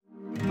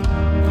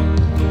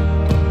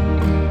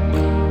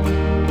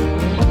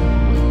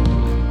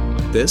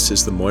This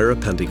is the Moira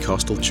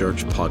Pentecostal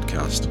Church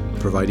podcast,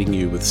 providing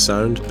you with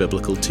sound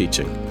biblical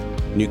teaching.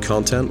 New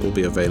content will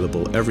be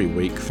available every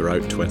week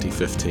throughout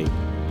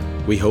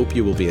 2015. We hope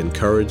you will be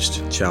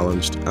encouraged,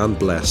 challenged, and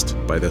blessed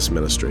by this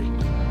ministry.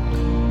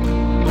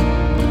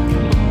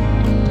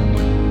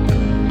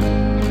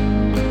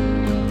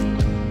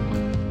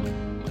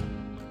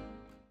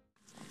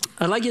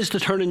 I'd like you to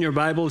turn in your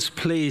Bibles,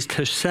 please,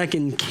 to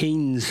 2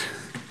 Kings.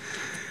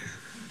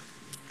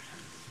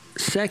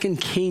 2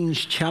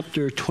 Kings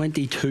chapter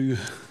 22.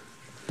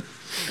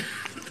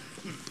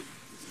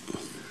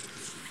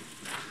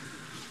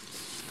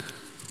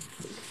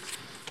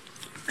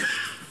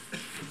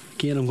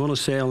 Again, I'm going to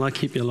say I'll not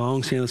keep you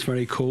long, saying it's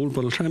very cold,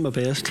 but I'll try my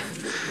best.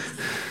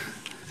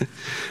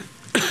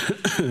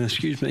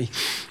 Excuse me.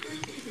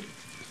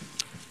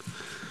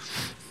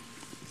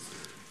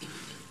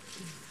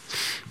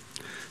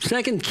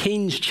 Second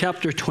Kings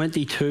chapter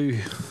 22.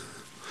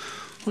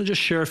 I'll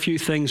just share a few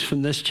things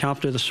from this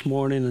chapter this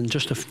morning and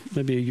just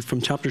maybe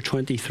from chapter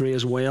 23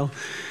 as well.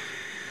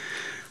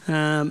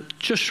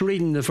 Just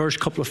reading the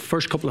first couple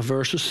of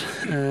verses.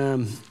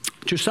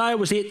 Josiah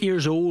was 8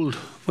 years old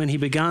when he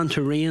began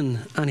to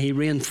reign, and he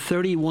reigned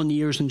 31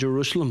 years in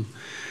Jerusalem.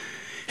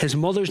 His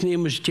mother's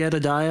name was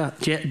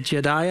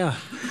Jedidiah,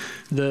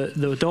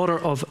 the daughter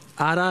of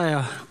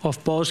Adiah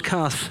of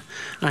Bozkath,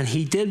 and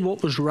he did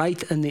what was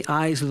right in the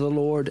eyes of the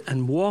Lord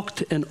and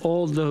walked in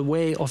all the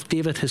way of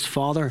David his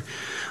father,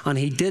 and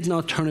he did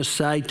not turn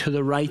aside to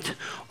the right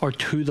or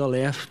to the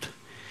left.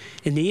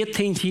 In the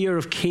 18th year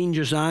of King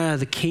Josiah,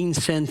 the king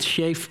sent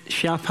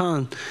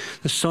Shaphan,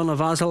 the son of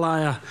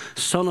Azaliah,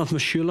 son of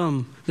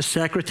Meshullam, the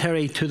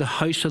secretary, to the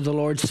house of the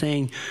Lord,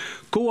 saying,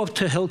 "Go up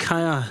to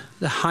Hilkiah,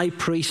 the high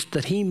priest,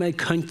 that he may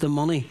count the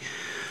money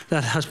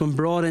that has been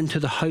brought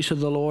into the house of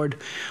the Lord,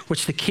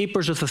 which the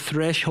keepers of the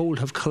threshold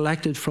have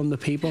collected from the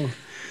people.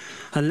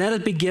 And let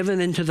it be given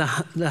into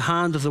the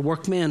hand of the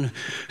workmen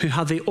who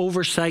have the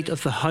oversight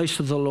of the house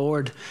of the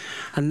Lord.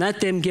 And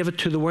let them give it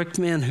to the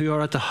workmen who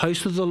are at the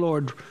house of the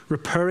Lord,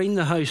 repairing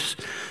the house,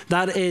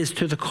 that is,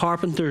 to the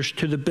carpenters,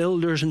 to the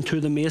builders, and to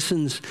the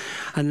masons.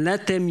 And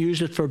let them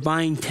use it for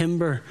buying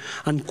timber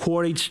and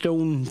quarried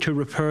stone to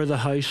repair the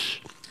house.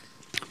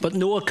 But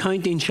no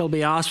accounting shall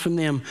be asked from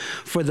them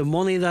for the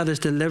money that is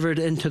delivered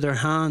into their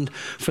hand,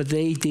 for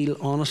they deal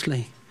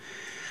honestly."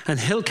 And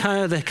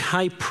Hilkiah the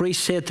high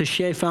priest said to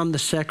Shaphan the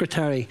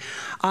secretary,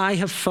 "I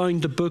have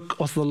found the book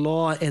of the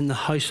law in the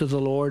house of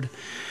the Lord."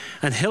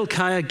 And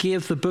Hilkiah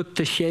gave the book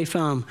to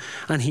Shaphan,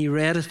 and he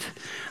read it.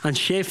 And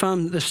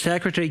Shaphan the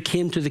secretary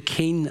came to the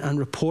king and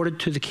reported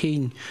to the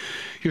king,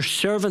 "Your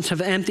servants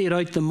have emptied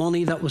out the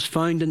money that was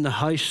found in the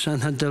house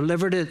and had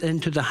delivered it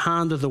into the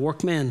hand of the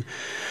workmen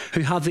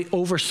who have the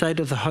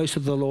oversight of the house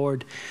of the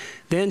Lord."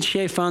 Then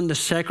Shaphan the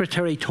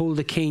secretary told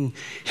the king,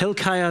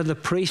 "Hilkiah the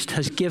priest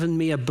has given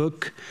me a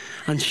book."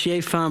 And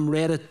Shaphan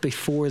read it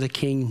before the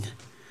king.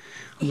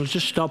 And we'll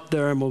just stop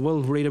there and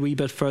we'll read a wee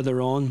bit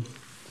further on.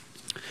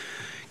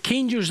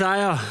 King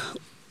Josiah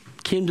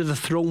came to the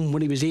throne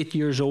when he was 8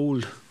 years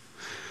old.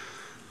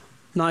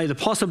 Now, the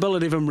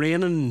possibility of him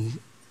reigning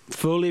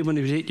fully when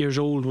he was 8 years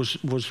old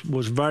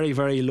was very,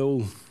 very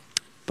low.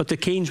 But the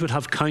kings would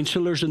have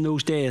counselors in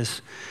those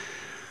days,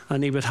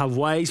 and he would have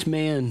wise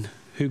men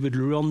who would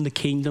run the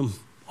kingdom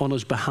on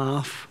his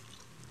behalf.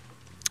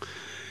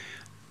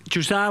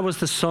 Josiah was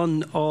the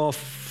son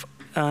of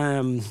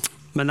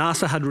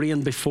Manasseh, had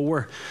reigned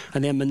before,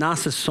 and then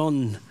Manasseh's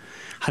son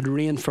had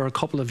reigned for a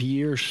couple of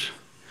years.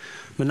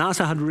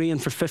 Manasseh had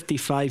reigned for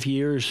 55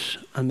 years,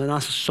 and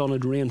Manasseh's son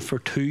had reigned for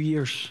 2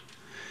 years.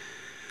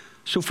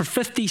 So for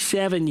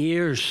 57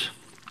 years,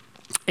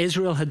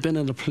 Israel had been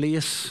in a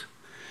place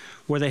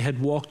where they had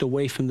walked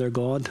away from their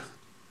God,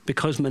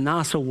 because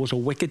Manasseh was a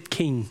wicked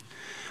king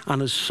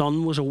and his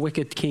son was a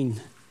wicked king.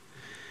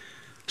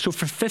 So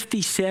for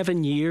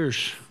 57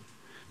 years,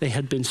 they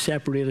had been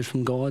separated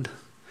from God.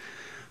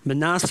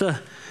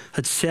 Manasseh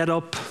had set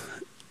up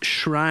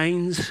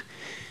shrines.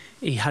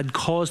 He had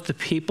caused the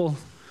people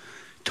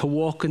to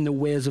walk in the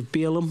ways of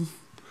Balaam,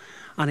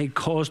 and he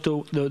caused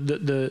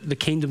the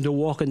kingdom to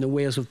walk in the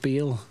ways of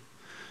Baal.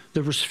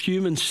 There was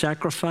human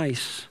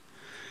sacrifice.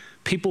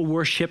 People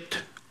worshipped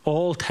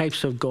all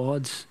types of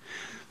gods.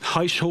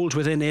 Households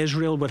within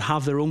Israel would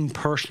have their own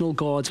personal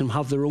gods and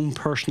have their own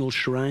personal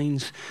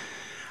shrines.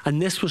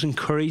 And this was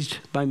encouraged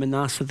by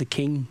Manasseh the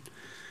king.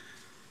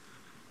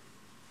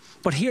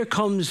 But here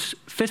comes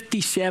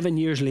 57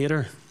 years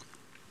later.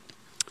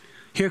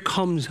 Here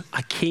comes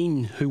a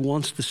king who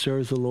wants to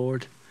serve the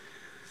Lord.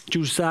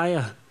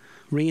 Josiah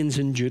reigns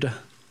in Judah.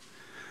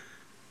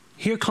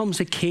 Here comes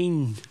a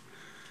king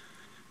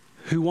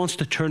who wants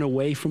to turn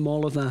away from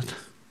all of that,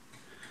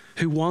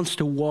 who wants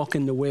to walk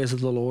in the ways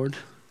of the Lord.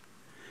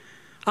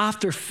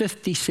 After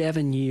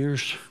 57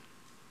 years,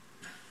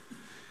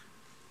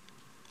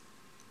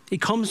 he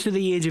comes to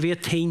the age of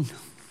 18.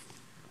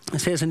 It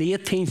says in the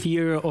 18th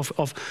year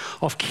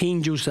of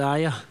King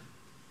Josiah,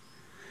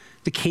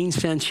 the king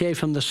sent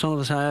Shaphan the son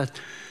of Azaliah,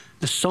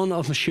 the son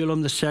of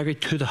Meshullam the secretary,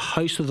 to the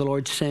house of the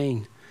Lord,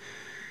 saying,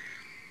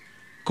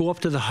 "Go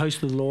up to the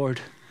house of the Lord,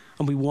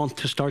 and we want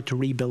to start to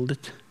rebuild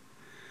it.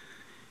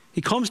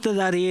 He comes to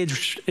that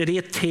age at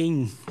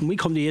 18. When we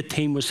come to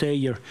 18, we say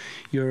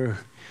you're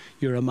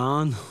a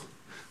man.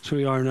 So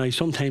we are now.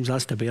 Sometimes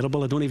that's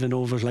debatable. I don't even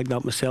know if it was like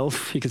that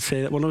myself. You could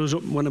say that when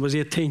I was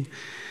 18.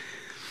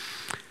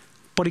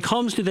 But he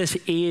comes to this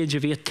age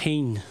of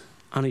 18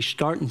 and he's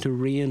starting to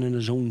reign in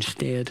his own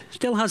stead.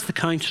 Still has the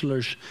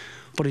counselors,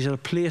 but he's at a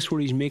place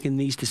where he's making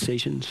these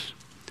decisions.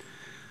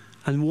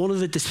 And one of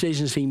the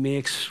decisions he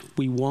makes,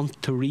 we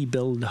want to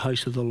rebuild the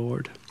house of the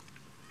Lord.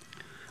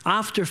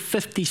 After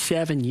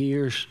 57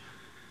 years,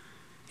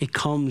 it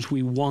comes,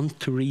 we want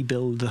to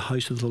rebuild the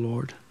house of the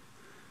Lord.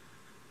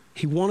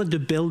 He wanted to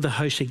build the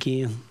house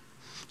again.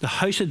 The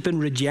house had been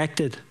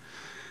rejected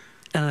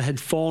and it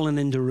had fallen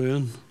into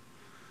ruin.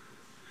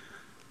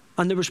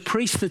 And there was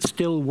priests that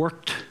still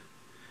worked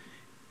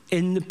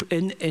in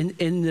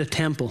the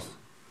temple.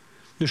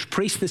 There's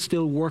priests that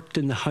still worked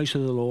in the house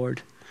of the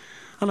Lord.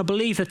 And I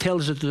believe it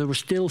tells us that there were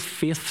still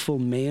faithful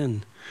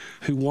men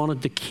who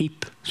wanted to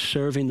keep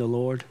serving the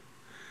Lord.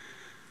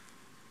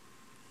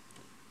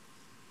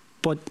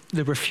 But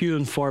they were few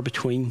and far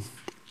between.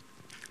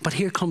 But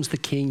here comes the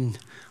king,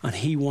 and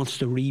he wants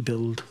to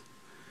rebuild.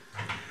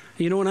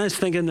 You know, when I was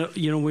thinking,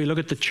 we look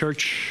at the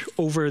church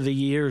over the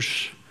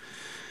years,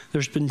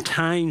 there's been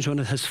times when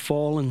it has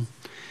fallen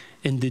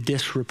into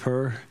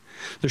disrepair.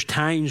 There's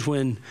times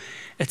when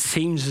it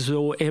seems as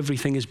though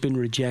everything has been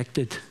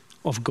rejected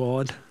of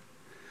God,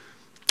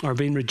 or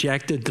been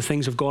rejected, the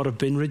things of God have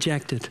been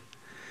rejected.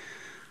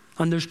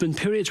 And there's been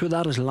periods where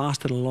that has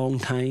lasted a long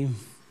time.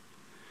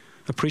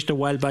 I preached a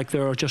while back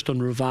there just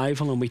on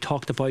revival, and we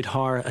talked about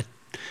how at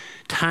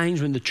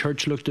times when the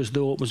church looked as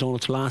though it was on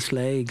its last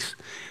legs,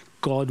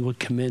 God would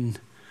come in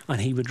and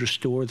he would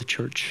restore the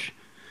church.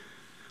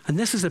 And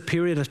this is a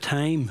period of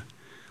time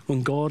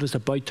when God is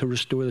about to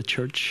restore the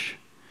church.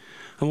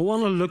 And we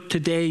want to look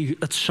today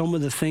at some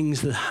of the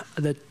things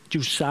that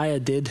Josiah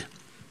did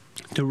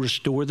to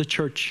restore the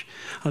church.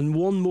 And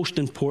one most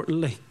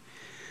importantly,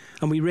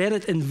 and we read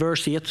it in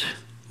verse 8,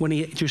 when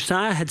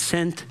Josiah had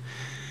sent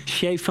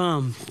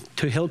Shaphan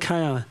to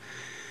Hilkiah.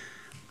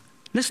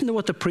 Listen to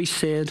what the priest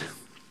said.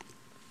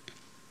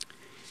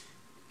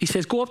 He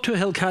says, go up to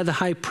Hilkiah the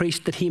high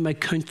priest that he may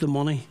count the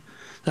money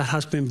that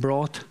has been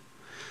brought.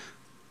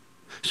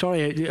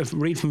 Sorry, I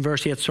read from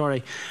verse 8,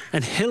 sorry.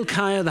 And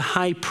Hilkiah the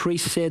high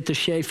priest said to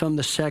Shaphan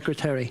the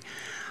secretary,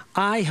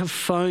 I have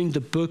found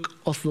the book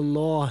of the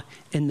law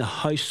in the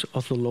house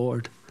of the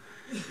Lord.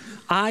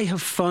 I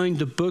have found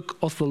the book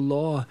of the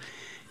law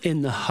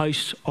in the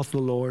house of the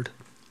Lord.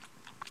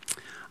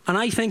 And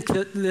I think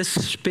that this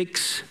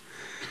speaks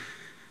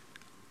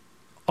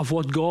of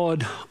what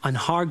God and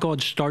how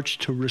God starts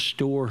to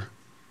restore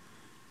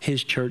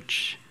his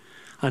church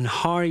and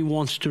how he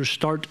wants to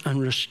start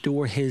and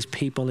restore his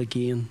people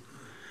again.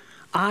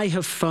 I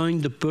have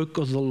found the book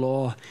of the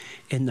law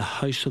in the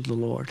house of the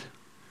Lord.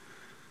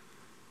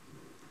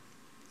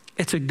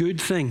 It's a good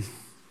thing.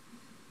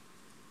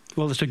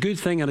 Well, it's a good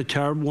thing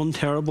and one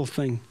terrible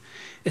thing.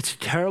 It's a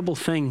terrible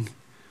thing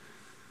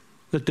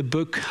that the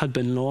book had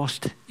been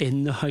lost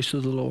in the house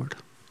of the Lord.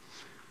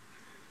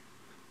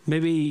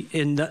 Maybe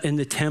in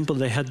the temple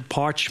they had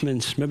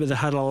parchments, maybe they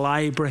had a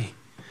library,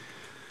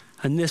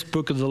 and this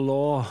book of the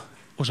law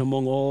was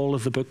among all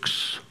of the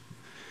books.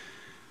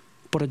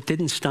 But it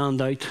didn't stand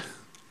out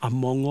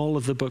among all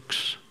of the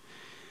books.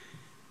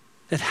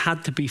 It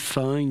had to be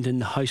found in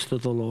the house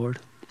of the Lord.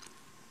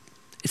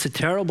 It's a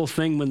terrible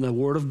thing when the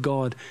Word of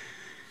God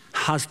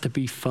has to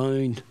be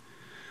found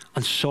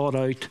and sought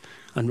out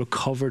and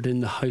recovered in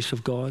the house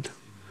of God.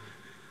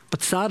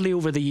 But sadly,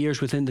 over the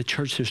years within the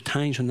church, there's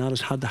times when that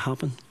has had to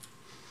happen.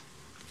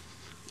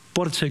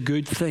 But it's a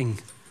good thing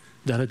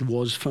that it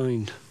was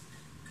found.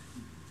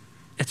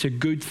 It's a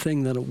good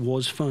thing that it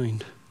was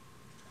found.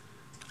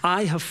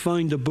 I have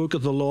found the book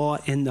of the law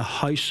in the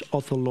house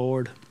of the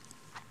Lord.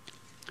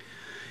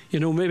 You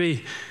know,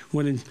 maybe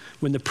when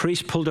the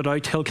priest pulled it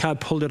out, Hilkiah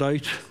pulled it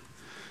out,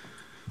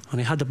 and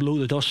he had to blow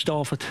the dust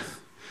off it.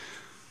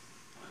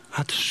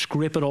 Had to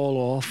scrape it all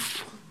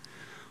off.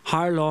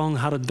 How long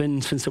had it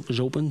been since it was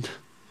opened?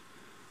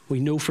 We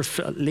know for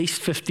at least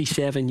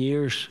 57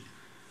 years,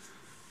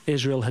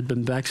 Israel had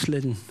been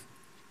backslidden.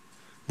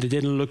 They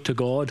didn't look to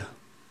God.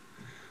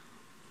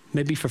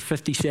 Maybe for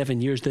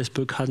 57 years, this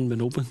book hadn't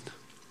been opened.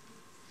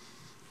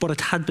 But it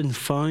had been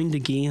found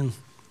again.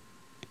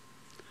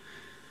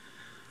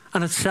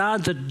 And it's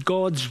sad that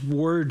God's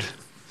word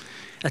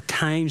at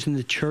times in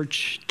the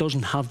church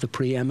doesn't have the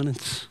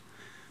preeminence.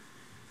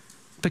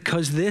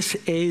 Because this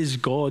is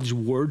God's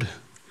word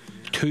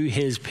to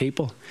his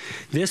people.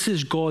 This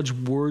is God's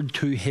word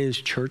to his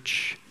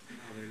church.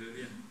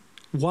 Hallelujah.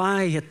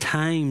 Why at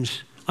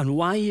times, and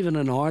why even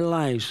in our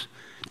lives,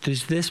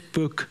 does this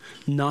book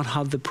not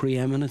have the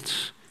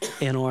preeminence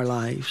in our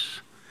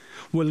lives?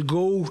 We'll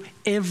go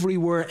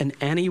everywhere and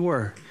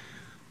anywhere,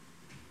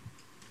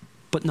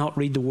 but not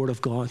read the Word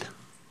of God.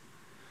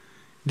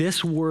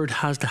 This Word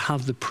has to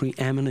have the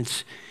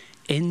preeminence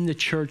in the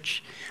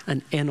church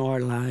and in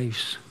our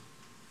lives.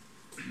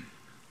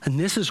 And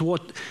this is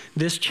what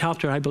this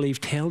chapter, I believe,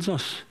 tells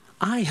us.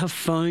 I have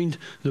found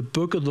the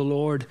book of the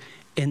Lord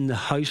in the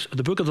house,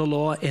 the book of the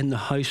law in the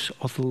house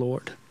of the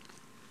Lord.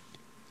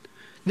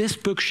 This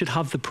book should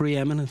have the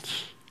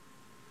preeminence.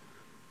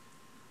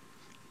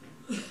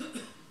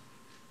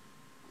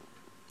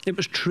 It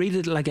was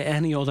treated like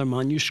any other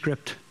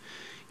manuscript.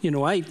 You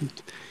know, I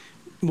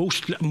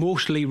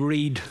mostly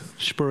read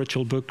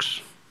spiritual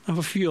books. I have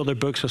a few other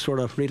books I sort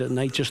of read at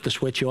night just to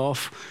switch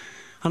off.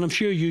 And I'm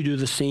sure you do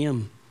the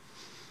same.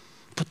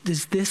 But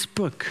does this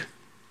book,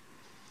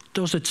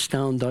 does it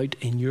stand out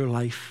in your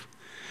life?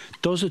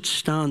 Does it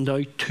stand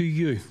out to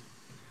you?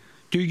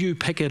 Do you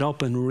pick it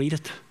up and read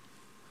it?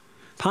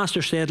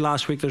 Pastor said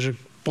last week there's a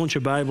bunch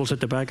of Bibles at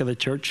the back of the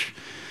church.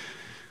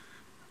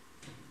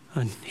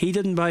 And he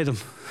didn't buy them.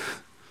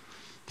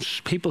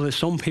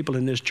 Some people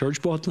in this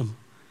church bought them.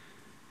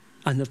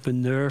 And they've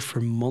been there for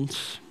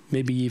months,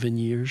 maybe even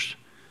years.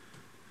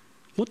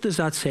 What does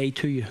that say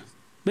to you?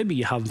 Maybe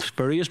you have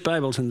spurious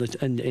Bibles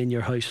in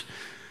your house.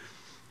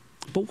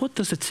 But what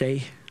does it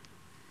say?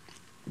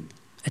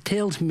 It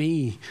tells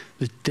me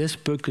that this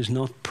book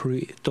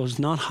does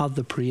not have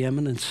the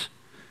preeminence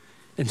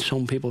in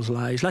some people's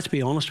lives. Let's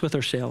be honest with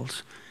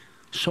ourselves.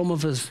 Some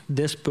of us,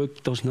 this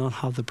book does not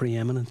have the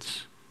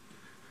preeminence.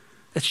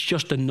 It's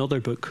just another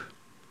book.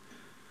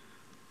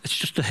 It's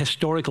just a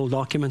historical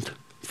document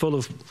full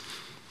of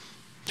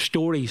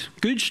stories,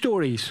 good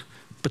stories,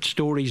 but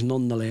stories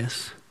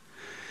nonetheless.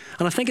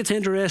 And I think it's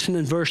interesting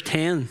in verse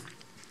 10,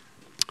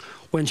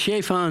 when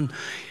Shaphan,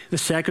 the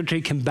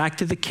secretary, came back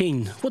to the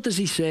king, what does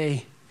he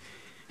say?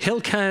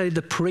 Hilkiah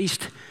the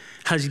priest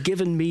has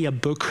given me a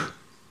book.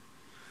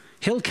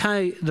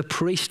 Hilkiah the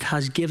priest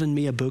has given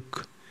me a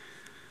book.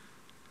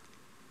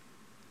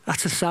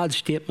 That's a sad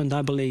statement,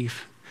 I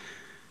believe.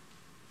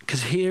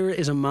 Because here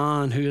is a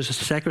man who is a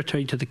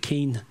secretary to the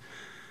king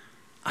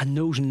and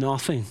knows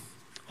nothing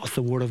of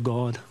the Word of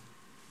God.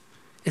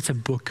 It's a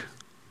book.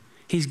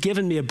 He's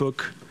given me a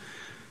book.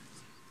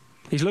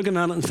 He's looking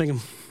at it and thinking,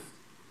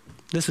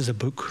 this is a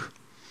book.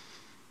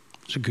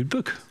 It's a good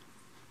book,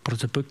 but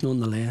it's a book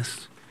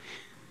nonetheless.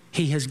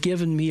 He has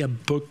given me a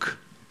book.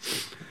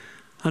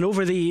 And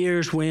over the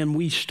years, when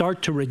we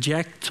start to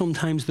reject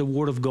sometimes the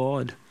Word of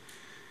God,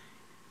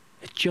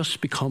 it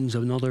just becomes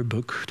another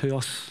book to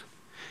us.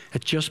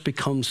 It just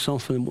becomes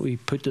something we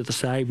put to the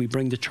side. We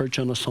bring to church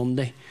on a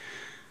Sunday,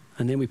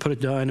 and then we put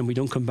it down and we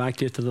don't come back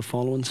to it till the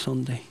following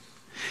Sunday.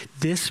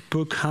 This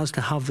book has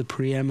to have the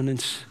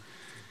preeminence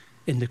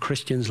in the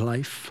Christian's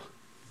life.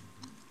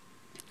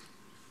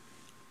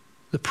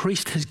 The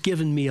priest has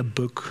given me a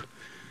book.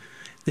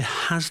 There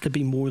has to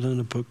be more than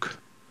a book.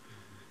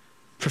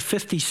 For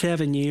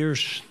 57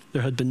 years,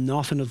 there had been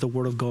nothing of the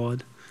Word of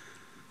God.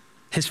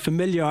 His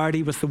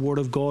familiarity with the Word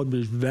of God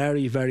was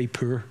very, very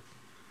poor.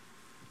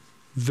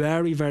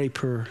 Very, very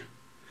poor.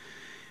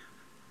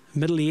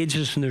 Middle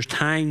Ages, and there's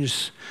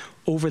times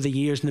over the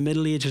years, in the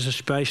Middle Ages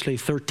especially,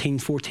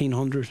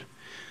 1400,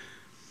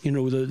 you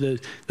know, the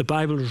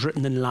Bible was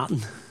written in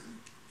Latin.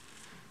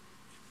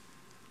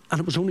 And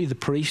it was only the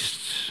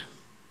priests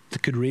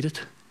that could read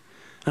it.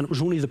 And it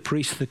was only the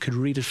priests that could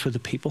read it for the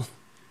people.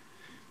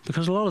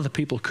 Because a lot of the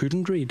people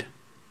couldn't read.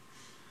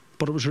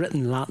 But it was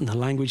written in Latin, a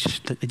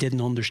language that they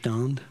didn't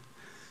understand.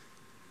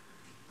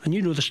 And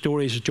you know the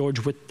stories of John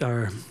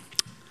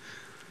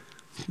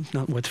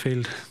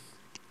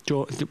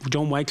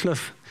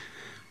Wycliffe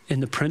in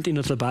the printing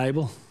of the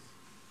Bible,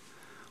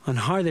 and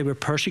how they were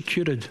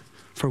persecuted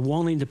for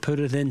wanting to put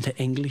it into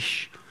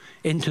English,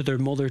 into their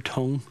mother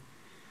tongue.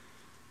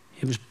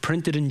 It was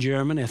printed in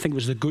German. I think it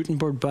was the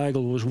Gutenberg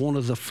Bible was one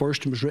of the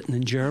first and was written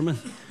in German.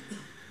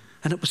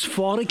 And it was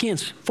fought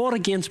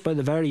against by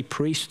the very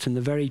priests and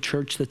the very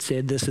church that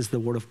said this is the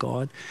Word of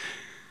God.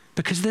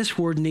 Because this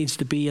Word needs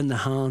to be in the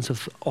hands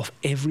of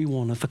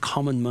everyone, of the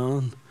common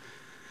man.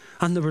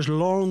 And there was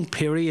long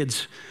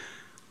periods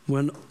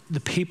when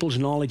the people's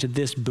knowledge of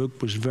this book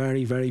was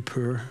very, very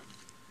poor.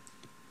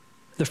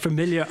 The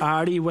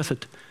familiarity with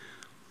it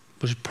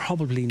was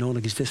probably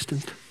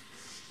non-existent.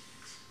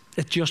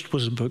 It just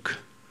was a book.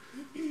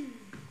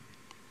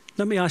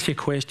 Let me ask you a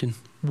question.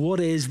 What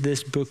is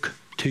this book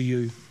to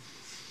you?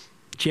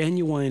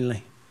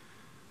 Genuinely,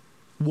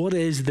 what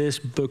is this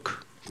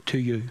book to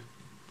you?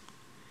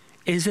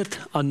 Is it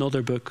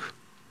another book?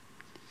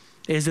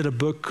 Is it a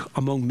book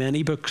among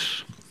many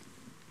books?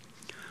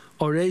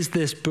 Or is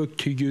this book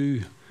to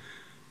you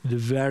the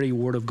very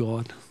Word of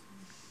God? The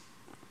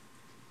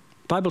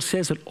Bible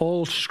says that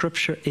all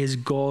Scripture is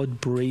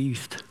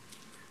God-breathed.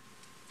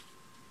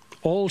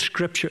 All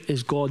Scripture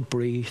is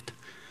God-breathed.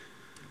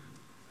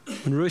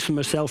 When Ruth and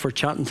myself were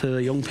chatting to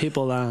the young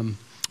people a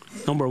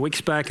number of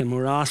weeks back, and we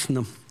were asking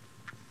them,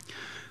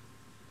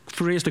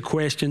 raised a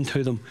question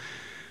to them,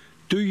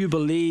 do you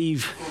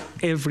believe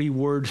every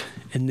word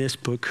in this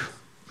book?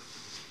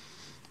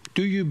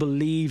 Do you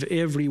believe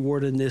every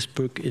word in this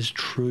book is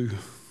true?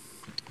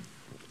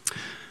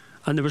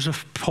 And there was a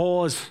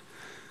pause,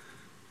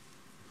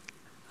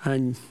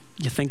 and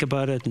you think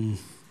about it, and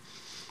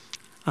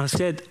I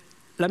said,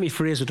 let me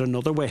phrase it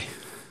another way.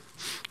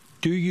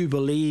 Do you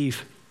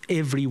believe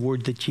every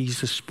word that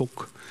Jesus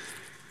spoke?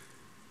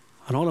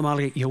 And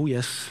automatically, oh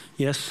yes,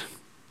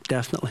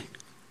 definitely.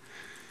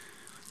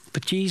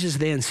 But Jesus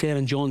then said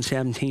in John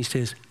 17,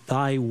 says,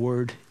 thy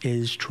word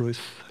is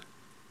truth.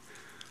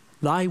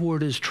 Thy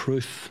word is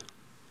truth.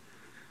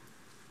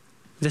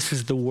 This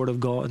is the word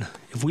of God.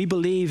 If we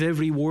believe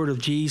every word of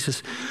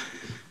Jesus,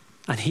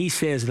 and he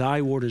says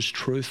thy word is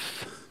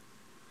truth,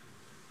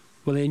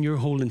 well then you're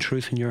holding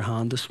truth in your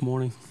hand this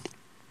morning.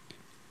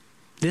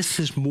 This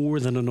is more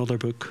than another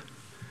book.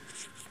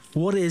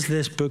 What is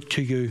this book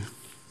to you?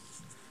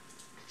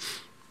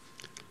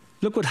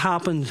 Look what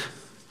happened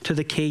to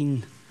the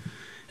king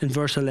in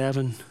verse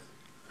 11.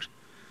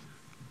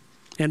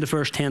 End of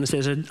verse 10, it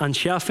says, and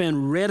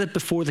Shaphan read it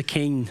before the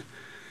king.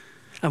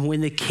 And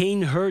when the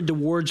king heard the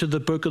words of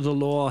the book of the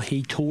law,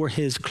 he tore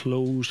his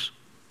clothes.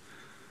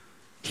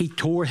 He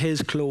tore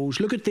his clothes.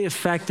 Look at the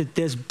effect that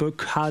this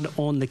book had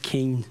on the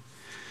king.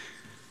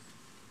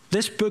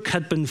 This book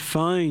had been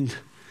found,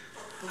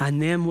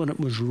 and then when it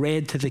was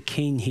read to the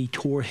king, he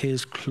tore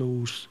his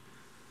clothes.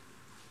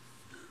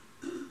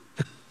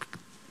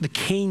 The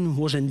king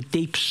was in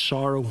deep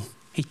sorrow.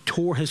 He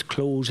tore his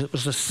clothes. It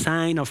was a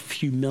sign of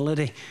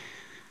humility.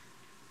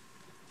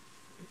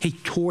 He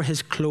tore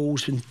his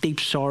clothes in deep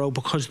sorrow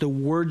because the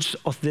words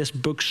of this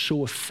book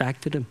so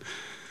affected him,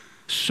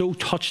 so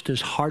touched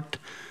his heart,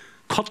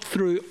 cut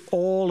through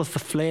all of the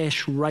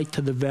flesh right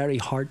to the very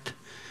heart.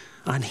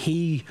 And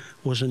he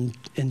was in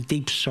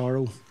deep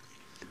sorrow.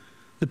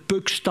 The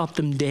book stopped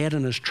him dead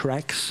in his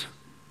tracks.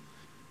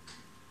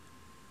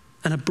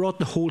 And it brought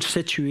the whole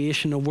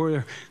situation of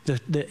where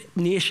the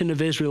nation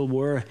of Israel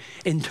were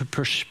into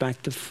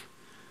perspective.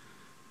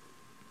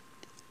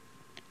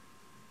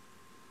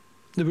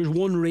 There was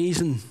one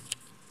reason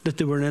that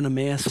they were in a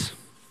mess.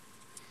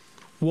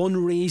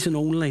 One reason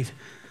only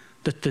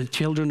that the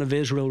children of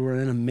Israel were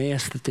in a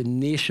mess, that the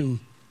nation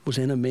was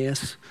in a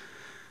mess.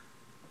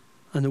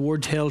 And the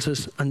word tells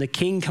us, and the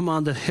king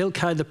commanded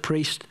Hilkiah the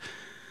priest,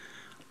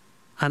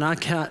 and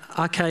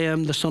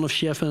Achaiah the son of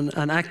Shaphan,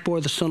 and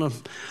Achbor the son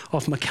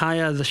of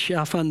Micaiah the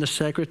Shaphan the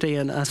secretary,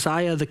 and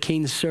Asaiah the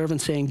king's servant,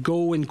 saying,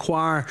 go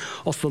inquire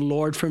of the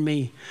Lord for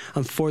me,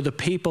 and for the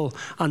people,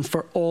 and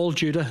for all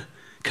Judah,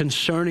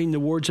 concerning the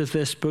words of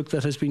this book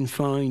that has been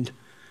found.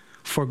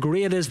 For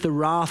great is the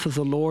wrath of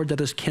the Lord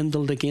that is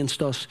kindled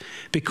against us,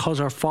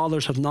 because our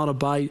fathers have not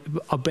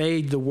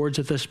obeyed the words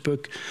of this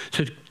book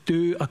to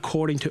do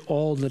according to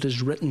all that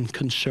is written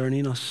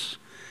concerning us.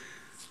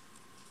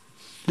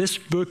 This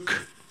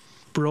book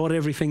brought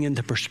everything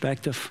into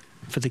perspective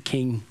for the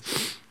king.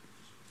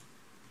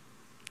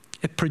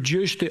 It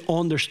produced the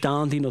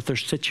understanding of their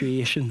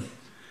situation,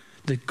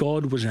 that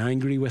God was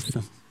angry with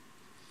them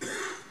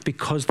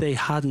because they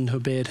hadn't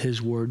obeyed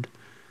his word,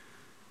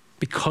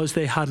 because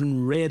they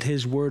hadn't read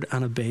his word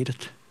and obeyed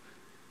it.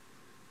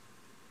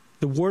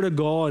 The word of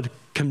God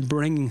can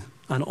bring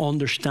an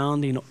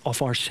understanding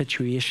of our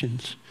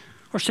situations.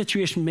 Our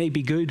situation may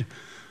be good,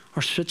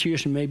 our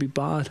situation may be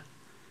bad,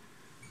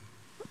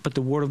 but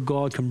the word of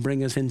God can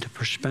bring us into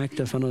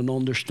perspective and an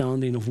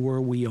understanding of where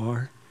we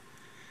are.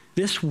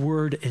 This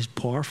word is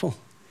powerful,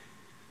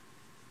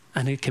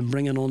 and it can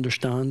bring an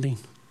understanding.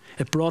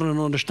 It brought an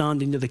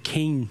understanding to the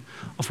king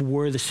of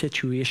where the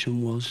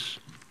situation was.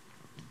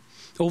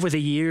 Over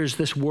the years,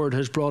 this word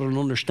has brought an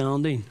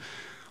understanding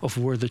of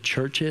where the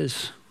church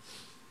is.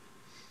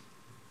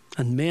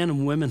 And men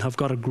and women have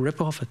got a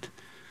grip of it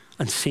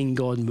and seen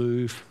God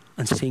move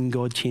and seen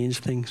God change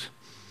things.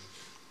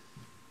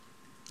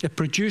 It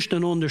produced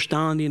an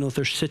understanding of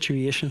their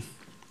situation.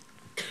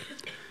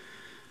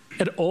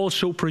 It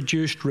also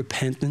produced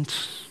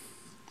repentance.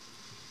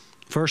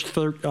 Verse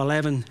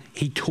 11,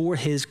 he tore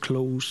his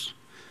clothes.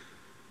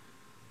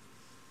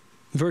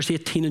 Verse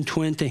 18 and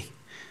 20,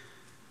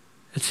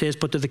 it says,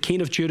 but to the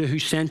king of Judah who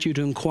sent you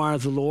to inquire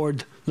of the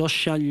Lord, thus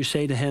shall you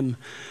say to him,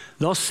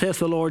 thus saith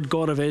the Lord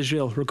God of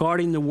Israel,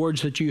 regarding the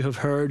words that you have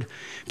heard,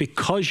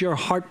 because your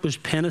heart was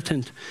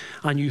penitent,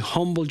 and you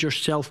humbled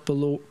yourself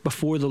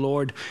before the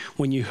Lord,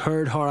 when you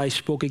heard how I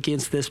spoke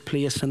against this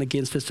place and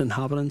against its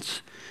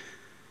inhabitants.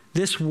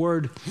 This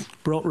word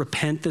brought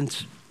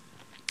repentance,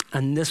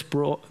 and this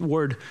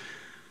word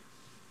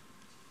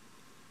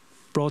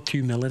brought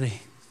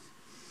humility.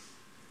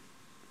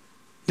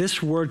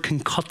 This word can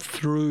cut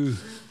through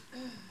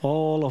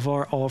all of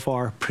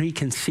our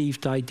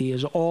preconceived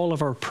ideas, all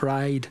of our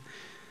pride,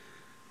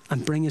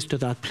 and bring us to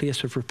that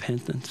place of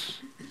repentance.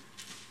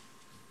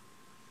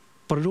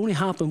 But it only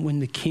happened when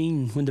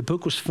the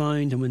book was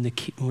found and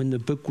when the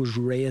book was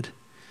read.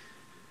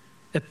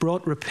 It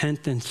brought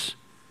repentance,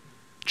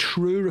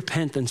 true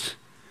repentance,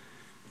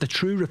 the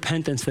true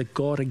repentance that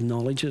God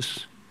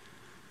acknowledges.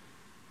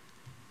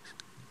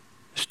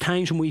 There's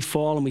times when we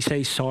fall and we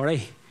say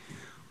sorry,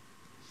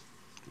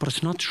 but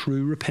it's not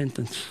true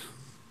repentance.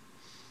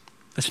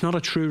 It's not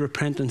a true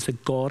repentance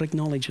that God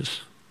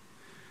acknowledges.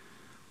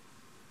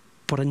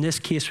 But in this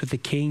case with the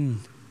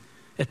king,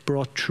 it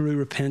brought true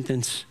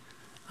repentance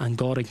and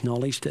God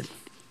acknowledged it.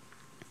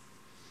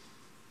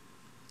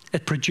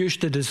 It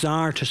produced a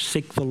desire to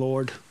seek the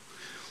Lord.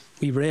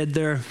 We read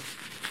there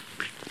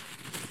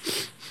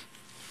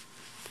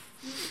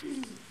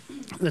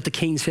that the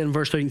king said in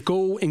verse 13,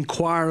 "Go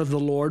inquire of the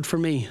Lord for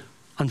me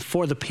and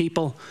for the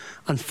people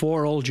and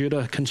for all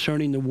Judah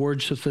concerning the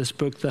words of this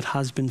book that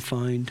has been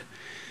found."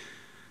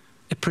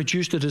 It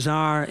produced a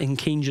desire in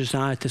King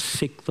Josiah to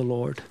seek the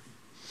Lord.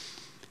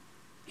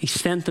 He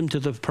sent them to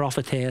the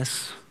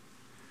prophetess.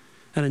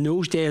 And in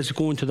those days,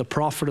 going to the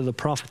prophet or the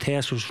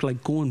prophetess was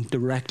like going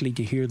directly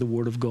to hear the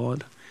word of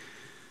God.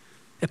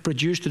 It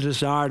produced a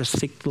desire to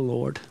seek the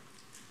Lord.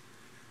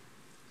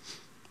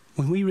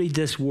 When we read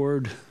this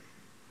word,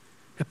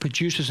 it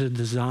produces a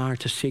desire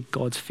to seek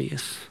God's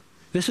face.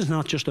 This is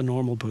not just a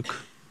normal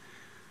book,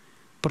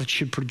 but it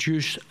should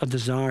produce a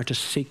desire to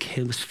seek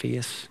his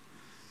face,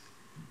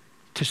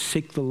 to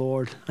seek the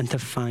Lord and to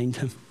find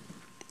him.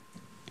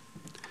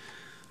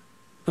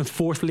 And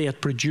fourthly,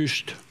 it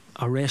produced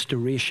a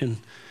restoration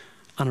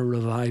and a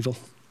revival.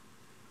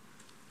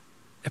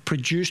 It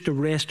produced a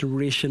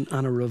restoration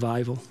and a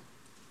revival.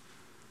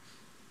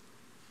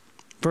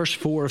 Verse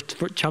 4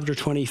 of chapter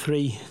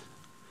 23,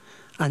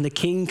 "And the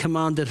king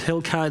commanded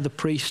Hilkiah the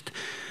priest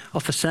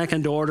of the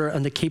second order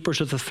and the keepers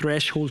of the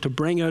threshold to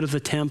bring out of the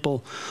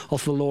temple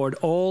of the Lord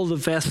all the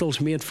vessels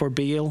made for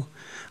Baal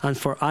and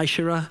for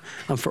Asherah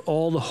and for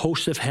all the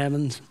hosts of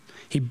heaven.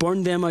 He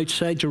burned them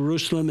outside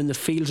Jerusalem in the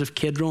fields of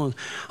Kidron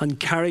and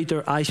carried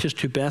their ashes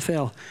to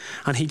Bethel.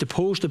 And he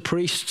deposed the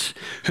priests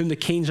whom the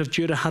kings of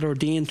Judah had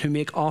ordained to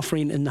make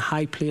offering in the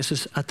high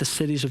places at the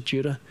cities of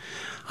Judah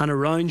and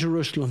around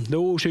Jerusalem,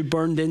 those who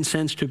burned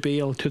incense to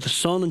Baal, to the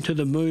sun and to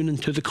the moon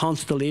and to the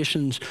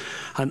constellations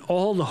and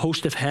all the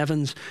host of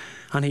heavens.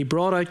 And he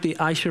brought out the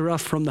Asherah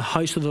from the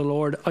house of the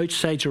Lord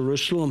outside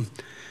Jerusalem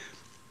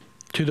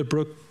to the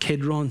brook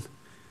Kidron."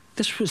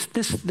 This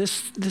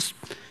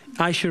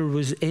Asherah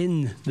was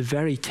in the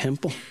very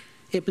temple.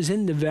 It was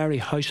in the very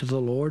house of the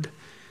Lord.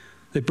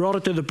 They brought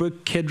it to the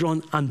brook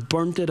Kidron and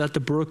burnt it at the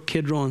brook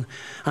Kidron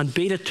and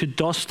beat it to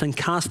dust and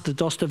cast the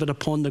dust of it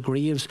upon the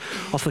graves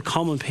of the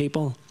common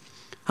people.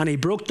 And he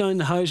broke down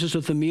the houses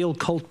of the male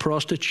cult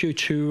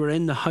prostitutes who were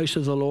in the house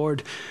of the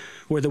Lord,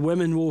 where the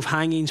women wove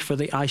hangings for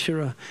the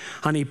Asherah.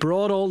 And he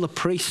brought all the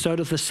priests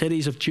out of the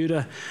cities of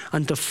Judah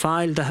and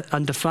defiled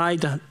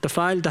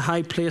the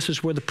high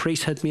places where the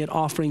priests had made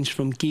offerings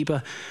from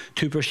Geba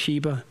to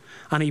Beersheba.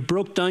 And he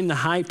broke down the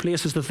high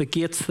places of the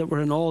gates that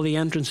were in all the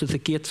entrances of the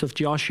gates of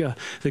Joshua,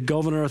 the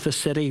governor of the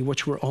city,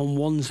 which were on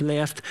one's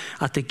left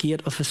at the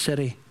gate of the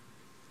city.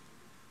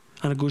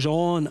 And it goes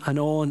on and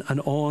on and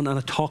on, and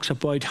it talks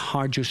about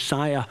how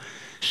Josiah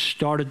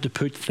started to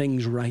put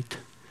things right.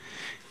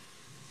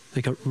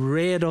 They got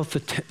rid of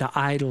the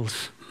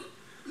idols.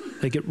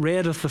 They got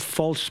rid of the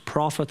false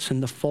prophets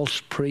and the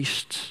false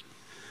priests.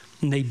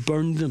 And they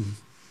burned them.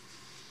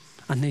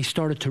 And they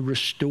started to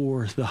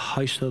restore the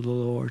house of the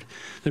Lord.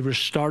 They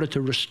started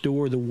to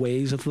restore the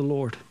ways of the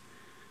Lord.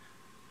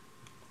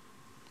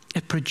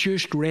 It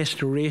produced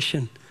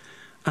restoration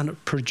and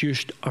it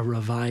produced a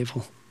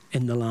revival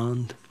in the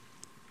land.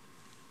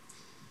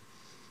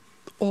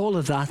 All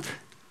of that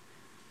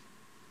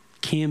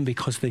came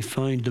because they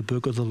found the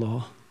book of the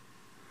law.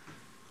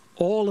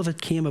 All of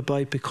it came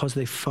about because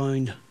they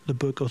found the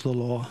book of the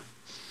law.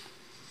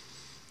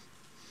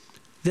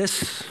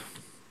 This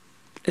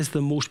is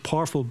the most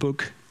powerful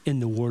book in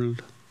the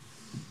world.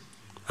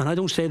 And I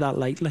don't say that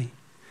lightly.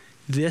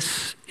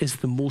 This is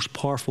the most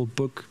powerful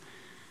book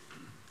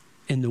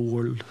in the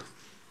world.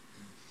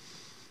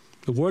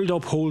 The world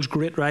upholds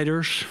great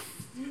writers,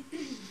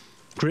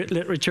 great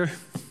literature,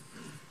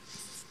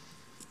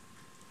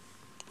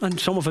 and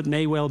some of it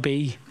may well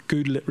be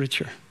good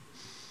literature.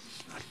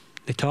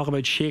 They talk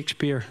about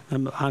Shakespeare.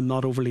 I'm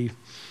not overly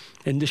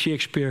into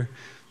Shakespeare.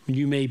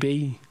 You may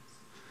be.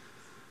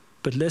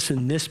 But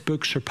listen, this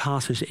book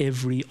surpasses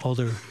every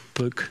other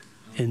book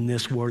in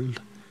this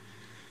world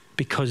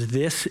because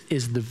this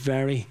is the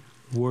very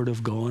Word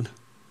of God.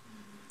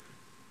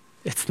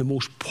 It's the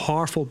most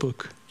powerful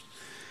book.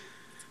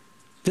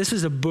 This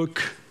is a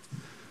book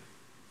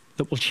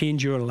that will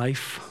change your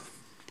life.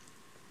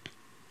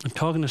 I'm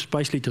talking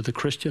especially to the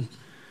Christian.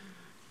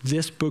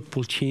 This book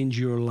will change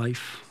your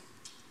life.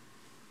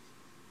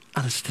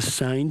 And it's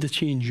designed to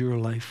change your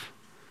life.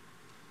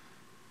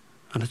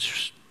 And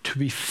it's to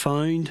be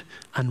found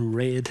and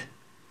read,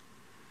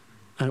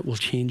 and it will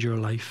change your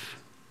life.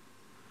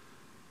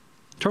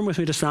 Turn with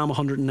me to Psalm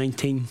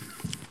 119.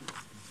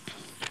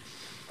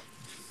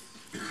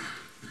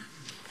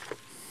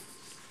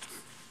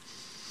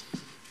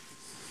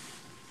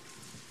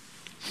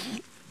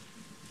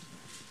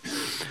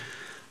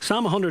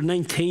 Psalm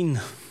 119,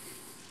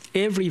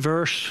 every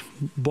verse,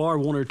 bar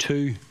one or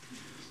two,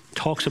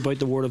 talks about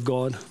the Word of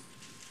God.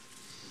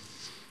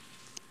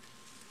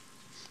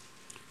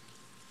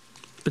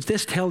 But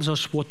this tells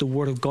us what the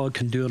Word of God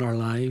can do in our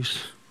lives.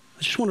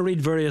 I just want to read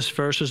various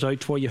verses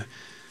out for you. I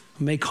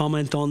may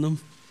comment on them,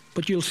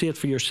 but you'll see it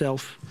for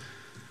yourself.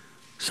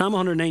 Psalm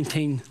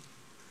 119.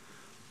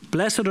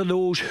 Blessed are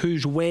those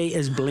whose way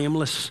is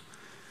blameless,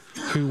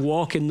 who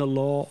walk in the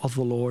law of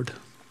the Lord.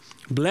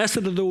 Blessed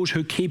are those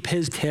who keep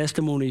his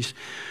testimonies,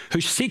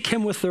 who seek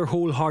him with their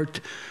whole heart,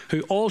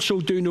 who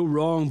also do no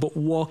wrong but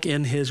walk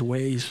in his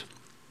ways.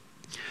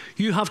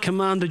 You have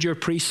commanded your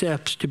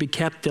precepts to be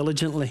kept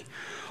diligently.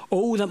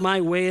 Oh, that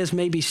my ways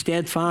may be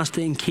steadfast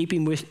in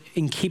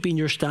keeping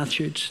your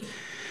statutes.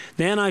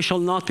 Then I shall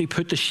not be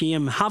put to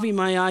shame, having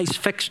my eyes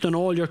fixed on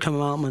all your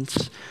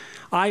commandments.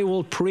 I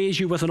will praise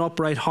you with an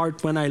upright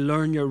heart when I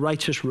learn your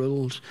righteous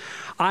rules.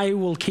 I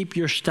will keep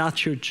your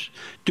statutes.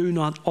 Do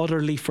not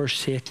utterly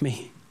forsake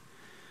me.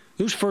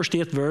 Those first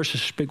 8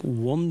 verses speak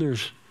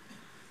wonders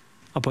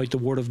about the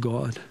Word of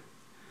God.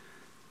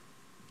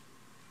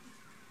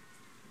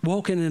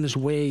 Walking in his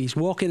ways,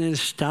 walking in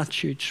his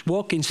statutes,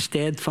 walking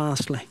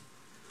steadfastly,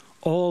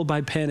 all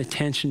by paying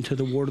attention to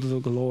the word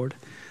of the Lord,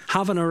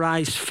 having our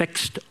eyes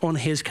fixed on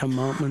his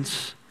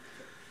commandments.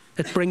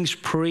 It brings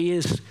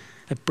praise,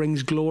 it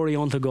brings glory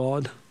unto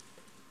God.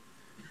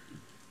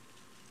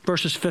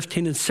 Verses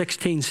 15 and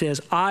 16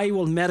 says, I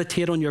will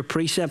meditate on your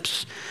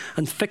precepts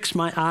and fix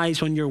my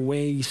eyes on your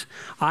ways.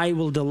 I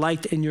will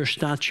delight in your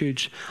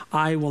statutes.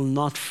 I will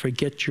not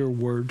forget your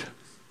word.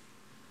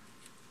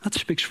 That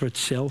speaks for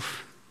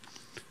itself.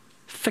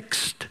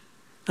 Fixed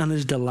and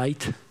his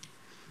delight.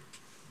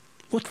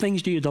 What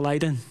things do you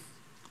delight in?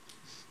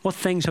 What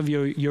things have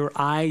your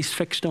eyes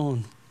fixed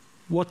on?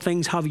 What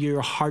things have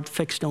your heart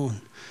fixed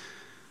on?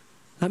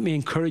 Let me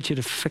encourage you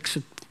to fix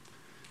it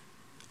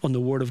on the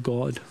Word of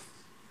God,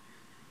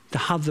 to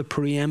have the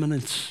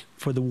preeminence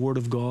for the Word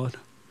of God.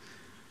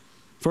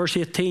 Verse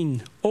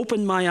 18,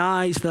 open my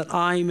eyes that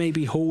I may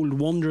behold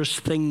wondrous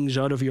things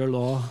out of your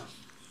law.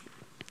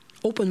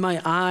 Open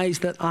my eyes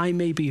that I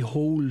may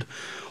behold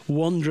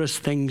wondrous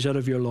things out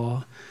of your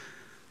law.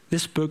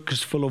 This book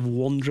is full of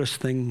wondrous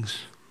things.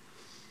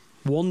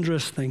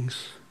 Wondrous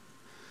things.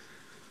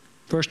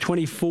 Verse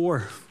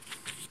 24.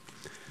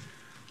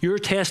 Your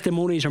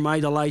testimonies are my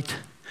delight,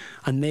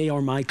 and they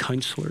are my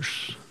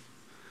counselors.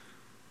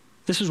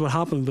 This is what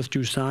happened with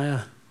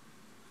Josiah.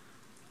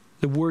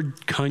 The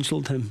word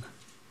counseled him,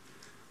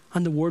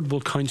 and the word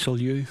will counsel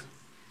you.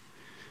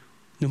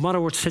 No matter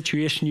what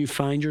situation you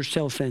find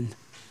yourself in,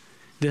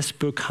 this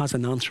book has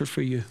an answer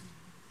for you.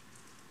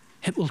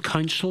 It will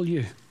counsel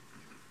you,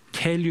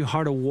 tell you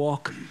how to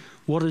walk,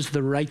 what is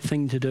the right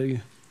thing to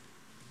do.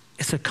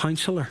 It's a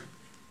counselor.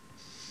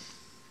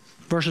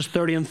 Verses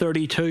 30 and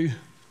 32.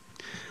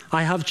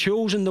 I have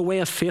chosen the way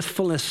of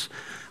faithfulness.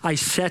 I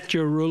set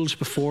your rules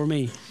before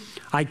me.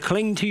 I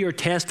cling to your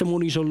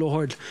testimonies, O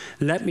Lord.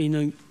 Let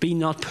me be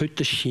not put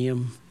to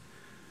shame.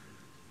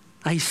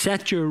 I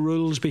set your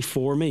rules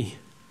before me.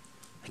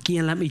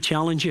 Again, let me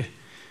challenge you.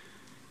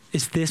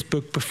 Is this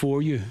book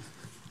before you?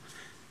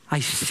 I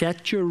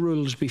set your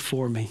rules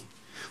before me.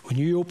 When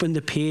you open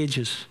the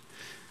pages,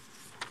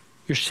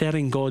 you're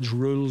setting God's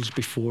rules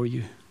before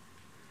you.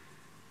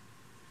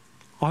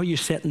 Are you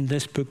setting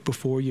this book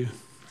before you?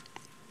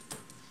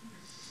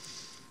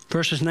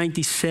 Verses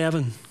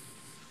 97,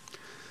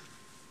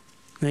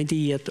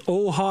 98.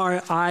 Oh,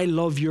 how I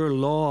love your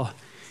law.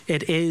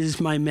 It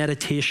is my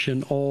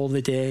meditation all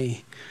the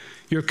day.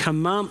 Your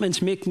commandments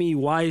make me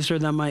wiser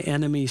than my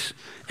enemies,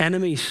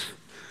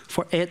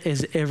 for it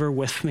is ever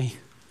with me.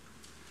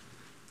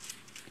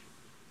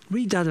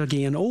 Read that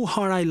again. Oh,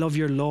 how I love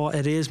your law.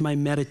 It is my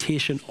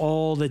meditation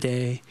all the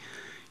day.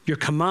 Your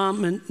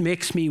commandment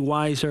makes me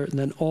wiser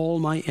than all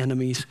my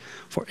enemies,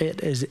 for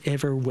it is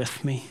ever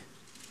with me.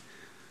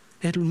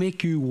 It'll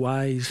make you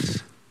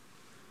wise.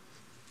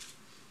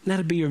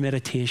 Let it be your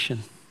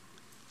meditation.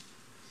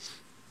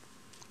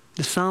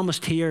 The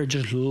psalmist here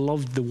just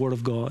loved the Word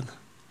of God.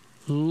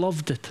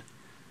 Loved it.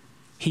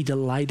 He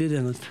delighted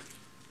in it.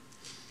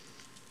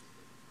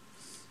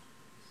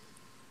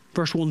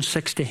 Verse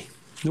 160. I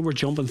know we're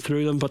jumping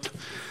through them, but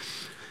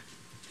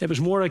it was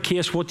more a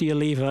case, what do you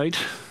leave out?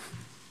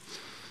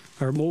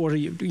 Or more,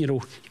 you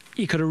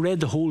could have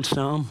read the whole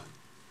psalm,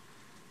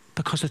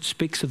 because it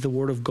speaks of the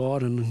Word of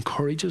God and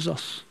encourages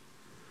us.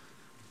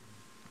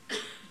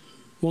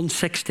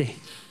 160.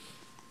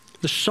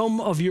 The sum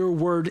of your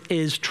word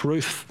is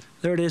truth.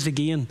 There it is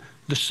again.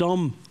 The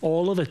sum,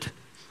 all of it,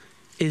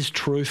 is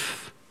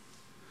truth.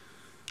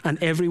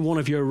 And every one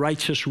of your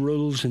righteous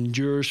rules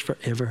endures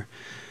forever.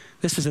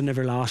 This is an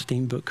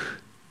everlasting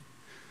book.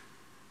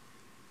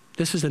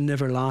 This is an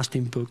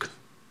everlasting book.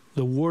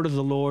 The word of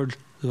the Lord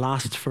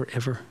lasts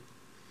forever.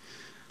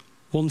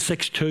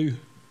 162.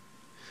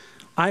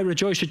 I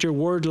rejoice at your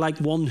word like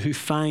one who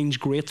finds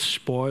great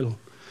spoil.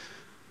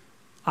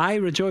 I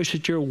rejoice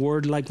at your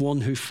word like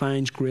one who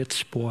finds great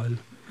spoil.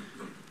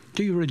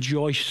 Do you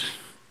rejoice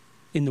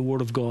in the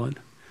word of God?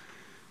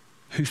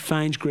 Who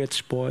finds great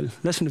spoil.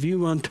 Listen, if you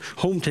went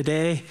home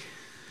today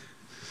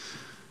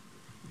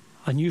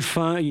and you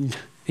find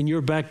in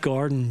your back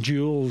garden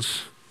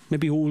jewels,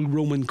 maybe old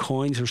Roman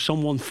coins, or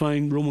someone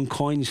found Roman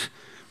coins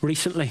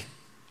recently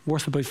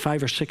worth about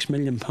 £5 or £6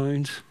 million.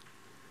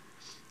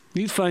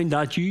 You found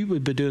that, you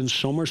would be doing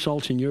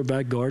somersaults in your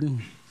back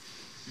garden.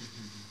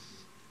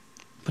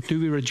 But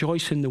do we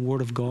rejoice in the Word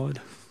of God?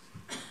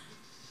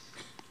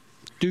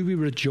 Do we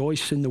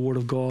rejoice in the Word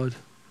of God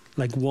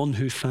like one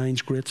who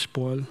finds great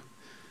spoil?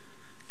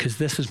 Because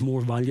this is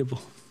more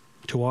valuable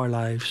to our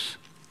lives.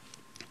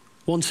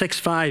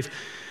 165.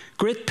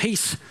 Great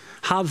peace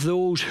have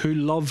those who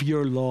love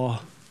your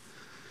law.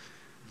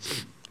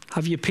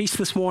 Have you peace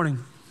this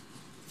morning?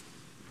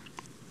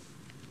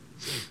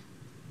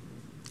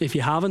 If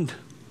you haven't,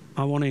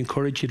 I want to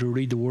encourage you to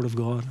read the Word of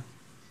God.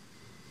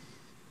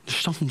 There's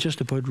something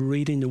just about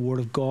reading the Word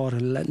of God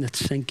and letting it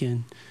sink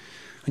in,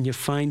 and you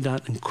find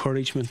that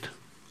encouragement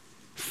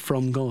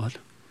from God.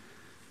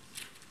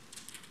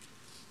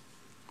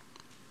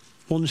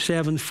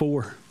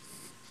 174.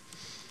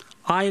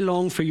 I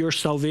long for your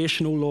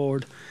salvation, O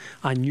Lord,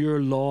 and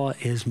your law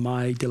is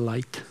my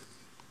delight.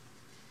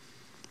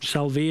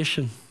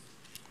 Salvation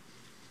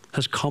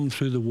has come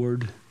through the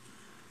Word,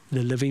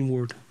 the living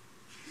Word.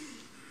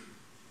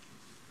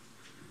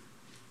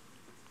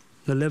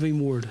 The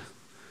living Word.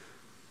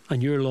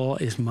 And your law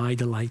is my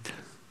delight.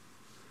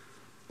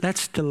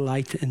 Let's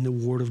delight in the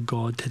Word of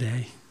God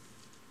today.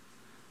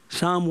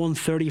 Psalm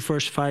 130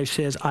 verse 5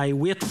 says, I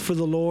wait for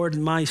the Lord,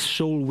 my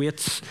soul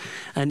waits,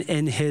 and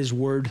in his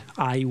word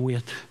I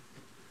wait.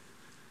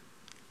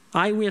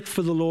 I wait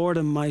for the Lord,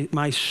 and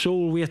my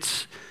soul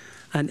waits,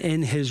 and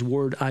in his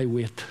word I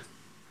wait.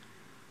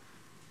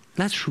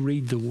 Let's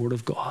read the Word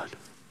of God.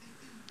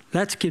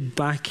 Let's get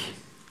back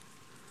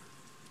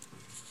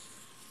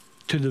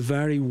to the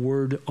very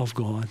Word of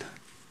God.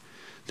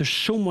 There's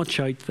so much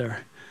out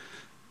there.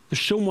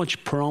 There's so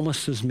much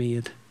promises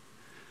made.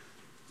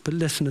 But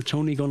listen, it's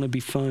only going to be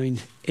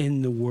found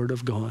in the Word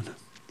of God.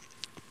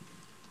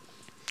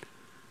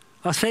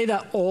 I say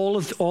that all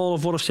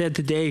of what I've said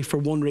today for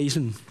one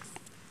reason.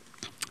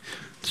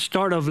 The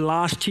start of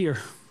last year,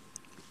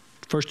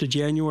 1st of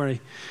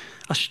January,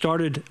 I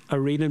started a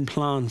reading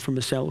plan for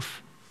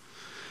myself.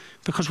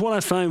 Because what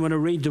I found when I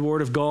read the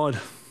Word of God,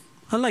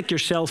 unlike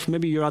yourself,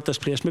 maybe you're at this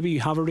place, maybe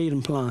you have a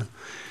reading plan,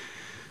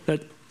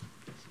 that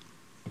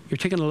you're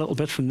taking a little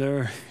bit from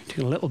there,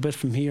 taking a little bit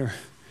from here,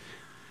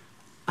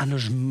 and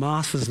there's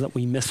masses that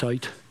we miss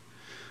out.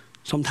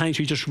 Sometimes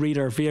we just read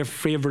our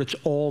favourites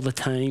all the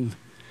time,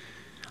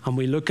 and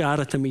we look at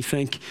it and we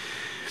think,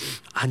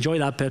 I enjoy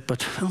that bit,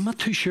 but I'm not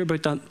too sure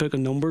about that book of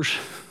Numbers.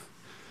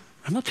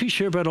 I'm not too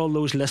sure about all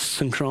those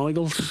lists and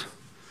chronicles.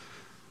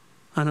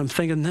 And I'm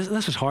thinking,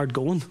 this is hard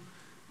going.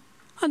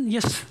 And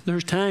yes,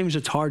 there's times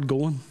it's hard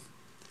going.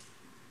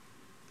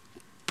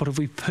 But if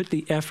we put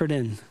the effort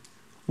in,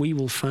 we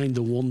will find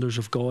the wonders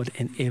of God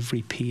in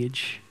every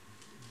page,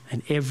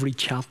 in every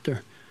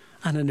chapter,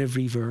 and in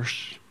every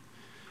verse.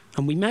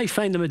 And we may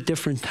find them at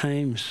different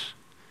times.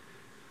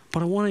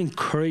 But I want to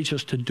encourage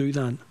us to do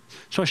that.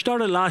 So I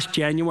started last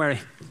January.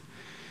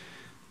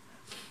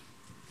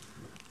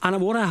 And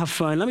what I have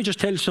found, let me just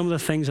tell you some of the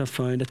things I've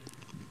found.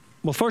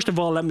 Well, first of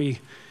all, it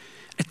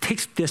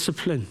takes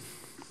discipline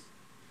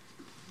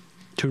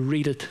to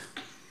read it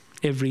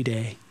every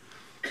day.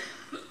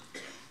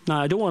 Now,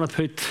 I don't want to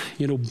put,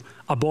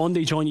 a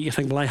bondage on you. You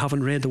think, well, I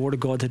haven't read the Word of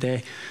God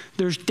today.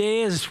 There's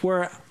days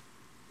where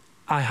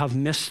I have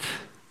missed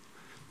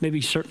maybe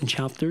certain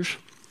chapters,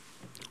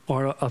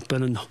 or I've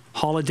been on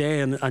holiday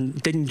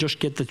and didn't just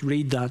get to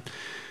read that.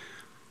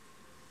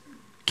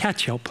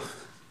 Catch up.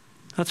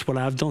 That's what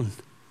I've done.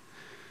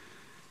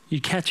 You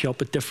catch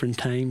up at different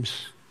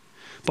times.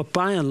 But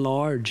by and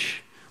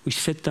large, we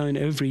sit down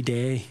every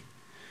day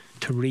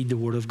to read the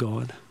Word of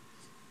God.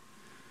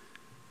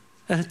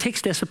 And it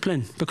takes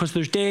discipline, because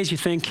there's days you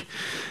think,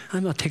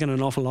 I'm not taking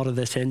an awful lot of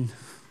this in.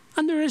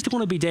 And there is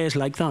going to be days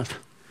like that.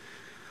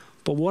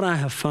 But what I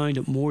have found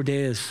at more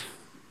days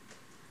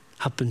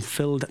have been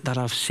filled that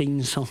I've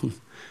seen something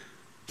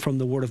from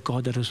the Word of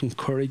God that has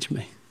encouraged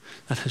me,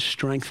 that has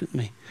strengthened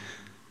me,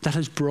 that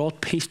has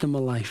brought peace to my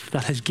life,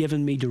 that has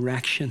given me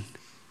direction.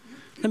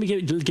 Let me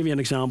give you an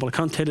example. I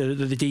can't tell you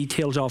the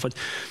details of it.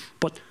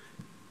 But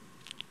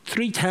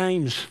 3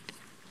 times,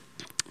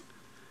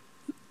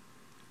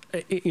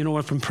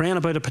 I've been praying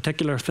about a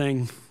particular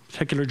thing,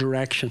 particular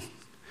direction.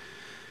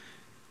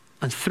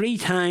 And 3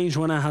 times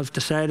when I have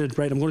decided,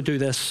 right, I'm going to do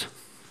this,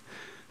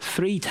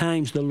 3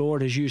 times the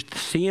Lord has used the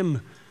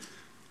same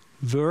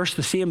verse,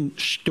 the same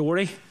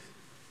story,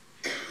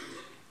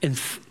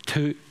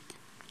 to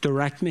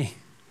direct me.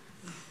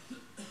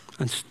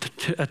 And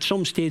at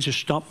some stage has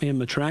stopped me in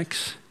my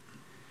tracks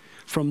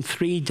from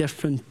 3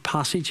 different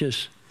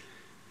passages.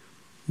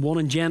 One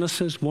in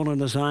Genesis, one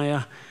in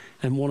Isaiah,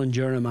 and one in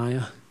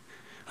Jeremiah.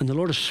 And the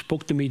Lord has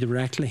spoke to me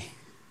directly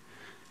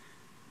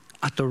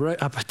at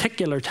a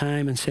particular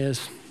time and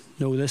says,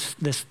 no, this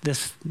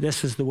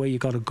is the way you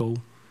got to go.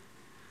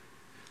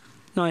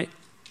 Now,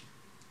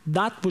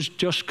 that was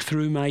just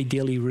through my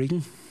daily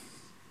reading.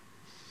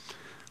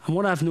 And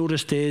what I've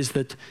noticed is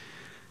that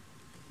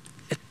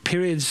at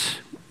periods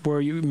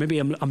where maybe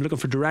I'm looking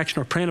for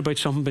direction or praying about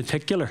something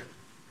particular,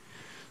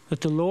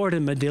 that the Lord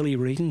in my daily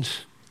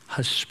readings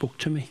has spoke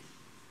to me.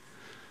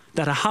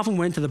 That I haven't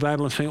went to the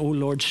Bible and saying, oh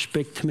Lord,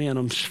 speak to me, and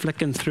I'm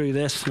flicking through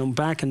this and I'm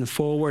back and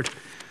forward.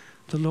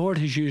 The Lord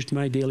has used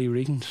my daily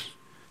readings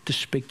to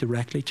speak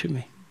directly to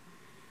me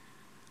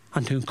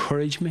and to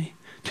encourage me,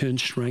 to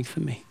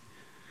strengthen me.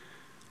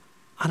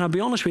 And I'll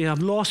be honest with you, I've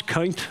lost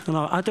count, and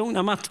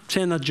I'm not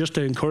saying that just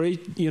to encourage,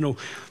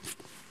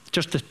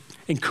 just to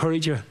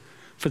encourage you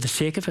for the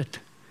sake of it.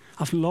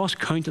 I've lost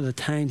count of the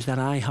times that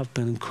I have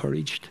been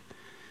encouraged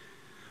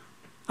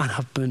and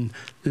have been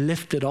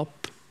lifted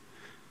up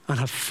and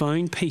have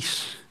found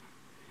peace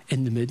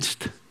in the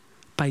midst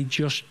by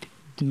just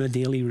my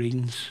daily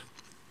readings,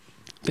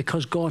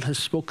 because God has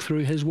spoke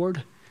through his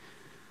word.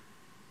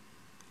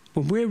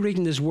 When we're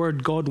reading his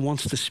word, God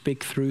wants to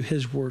speak through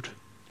his word.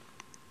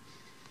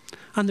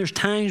 And there's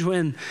times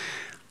when,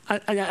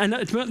 and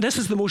this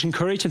is the most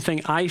encouraging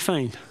thing I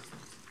find.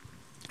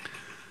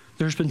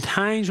 There's been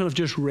times when I've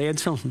just read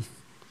something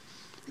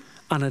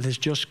and it has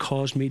just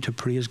caused me to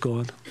praise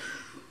God.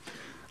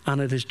 And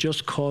it has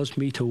just caused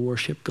me to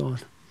worship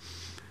God.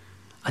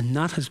 And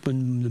that has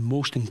been the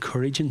most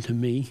encouraging to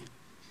me.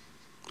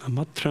 I'm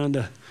not trying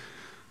to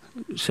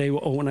say,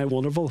 oh, and I'm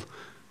wonderful.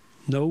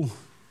 No.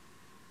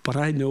 But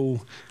I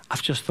know,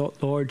 I've just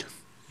thought, Lord,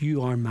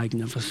 you are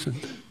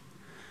magnificent.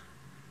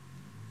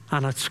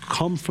 And it's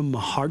come from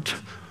my heart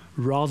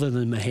rather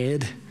than my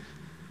head.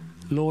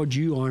 Lord,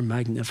 you are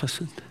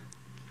magnificent.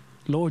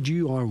 Lord,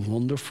 you are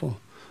wonderful.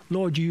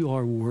 Lord, you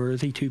are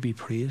worthy to be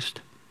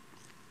praised.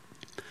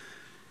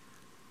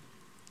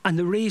 And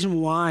the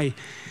reason why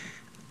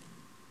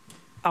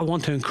I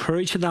want to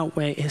encourage you that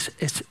way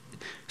is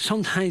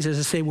sometimes, as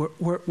I say,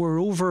 we're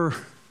over,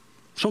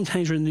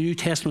 sometimes we're in the New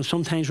Testament,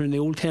 sometimes we're in the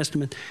Old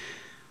Testament,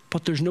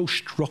 but there's no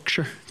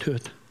structure to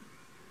it.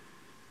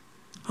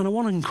 And I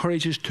want to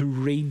encourage us to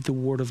read the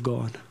Word of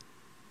God.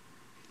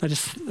 I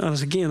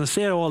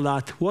say all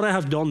that, what I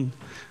have done,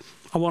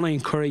 I want to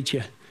encourage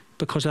you,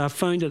 because I have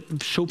found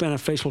it so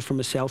beneficial for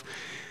myself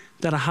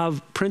that I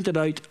have printed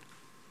out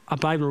a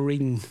Bible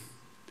reading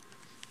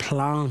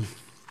plan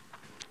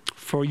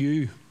for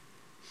you.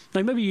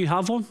 Now, maybe you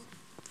have one.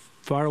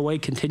 Far away,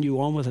 continue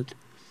on with it.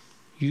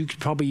 You could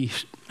probably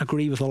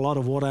agree with a lot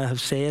of what I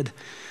have said.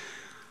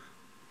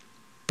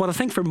 But I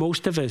think for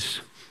most of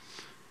us,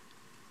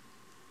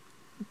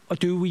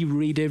 do we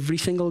read every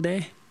single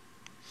day?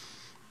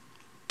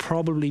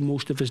 Probably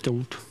most of us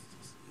don't.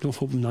 I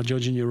hope I'm not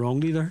judging you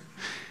wrongly there.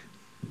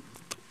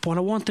 But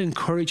I want to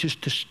encourage us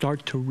to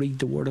start to read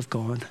the Word of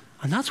God.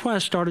 And that's why I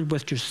started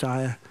with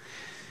Josiah.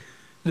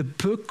 The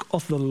book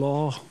of the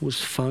law was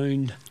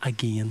found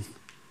again.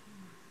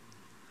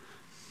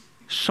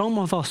 Some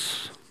of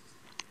us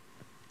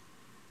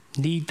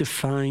need to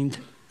find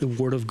the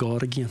Word of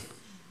God again.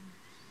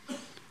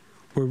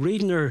 We're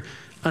reading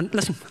and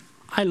listen,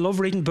 I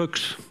love reading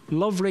books,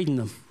 love reading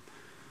them,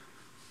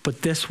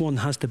 but this one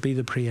has to be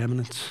the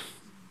preeminence.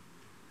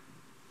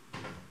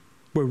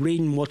 We're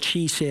reading what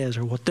she says,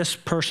 or what this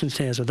person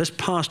says, or this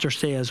pastor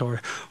says,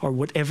 or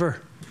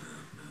whatever.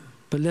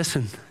 But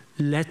listen,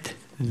 let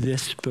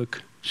this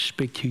book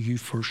speak to you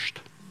first.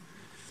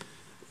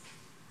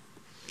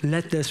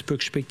 Let this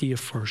book speak to you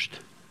first.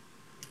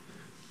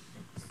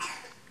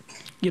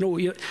 You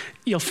know,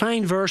 you'll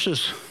find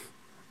verses.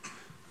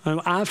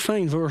 I've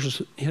found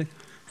verses.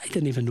 I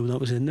didn't even know that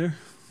was in there.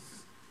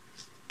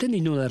 Didn't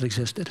even know that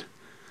existed.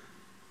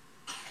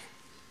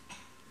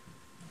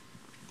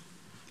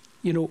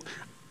 You know,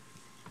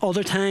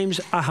 other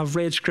times I have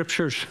read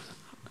scriptures,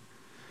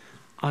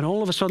 and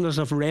all of a sudden as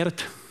I've read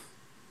it,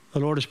 the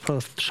Lord has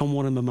put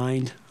someone in my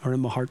mind or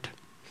in my heart.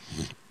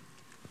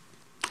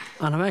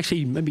 And I'm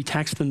actually maybe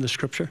texting the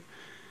scripture.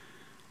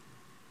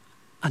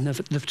 And they've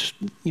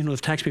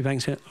texted me back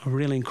and said, it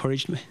really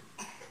encouraged me.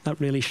 That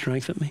really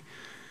strengthened me.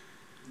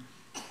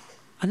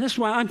 And this is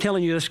why I'm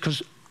telling you this,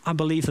 because I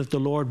believe that the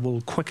Lord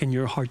will quicken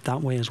your heart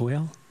that way as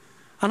well.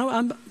 And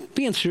I'm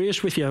being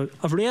serious with you.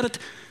 I've read it,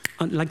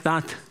 and like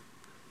that,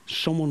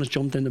 someone has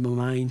jumped into my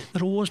mind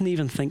that I wasn't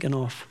even thinking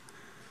of.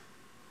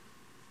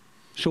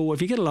 So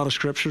if you get a lot of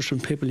scriptures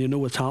from people, you know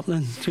what's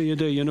happening. So you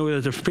do. You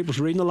know that people's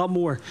reading a lot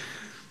more.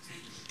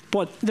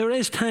 But there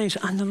is times,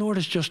 and the Lord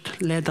has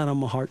just laid that on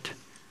my heart.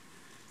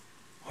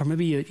 Or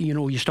maybe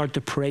you start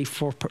to pray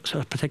for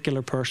a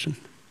particular person.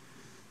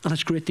 And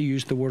it's great to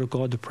use the Word of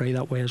God to pray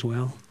that way as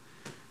well.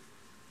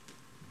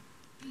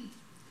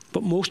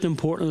 But most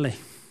importantly,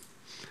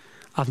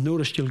 I've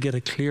noticed you'll get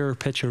a clearer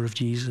picture of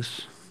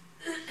Jesus.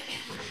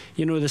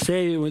 You know, they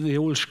say in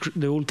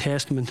the Old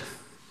Testament,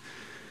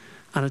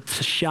 and it's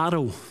a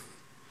shadow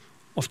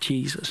of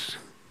Jesus.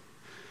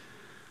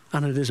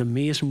 And it is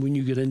amazing when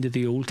you get into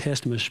the Old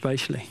Testament,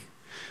 especially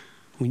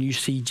when you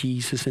see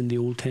Jesus in the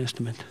Old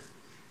Testament.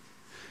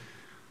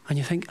 And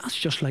you think, that's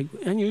just like,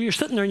 and you're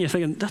sitting there and you're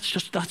thinking, that's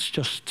just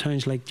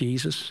sounds like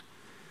Jesus.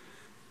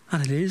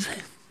 And it is.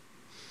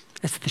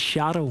 It's the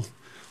shadow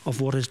of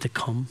what is to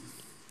come.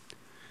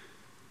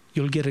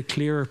 You'll get a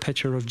clearer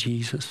picture of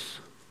Jesus.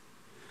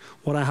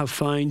 What I have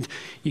found,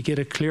 you get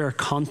a clearer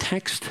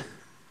context.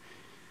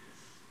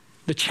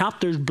 The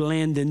chapters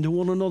blend into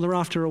one another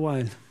after a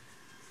while.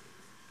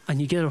 And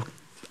you get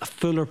a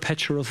fuller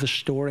picture of the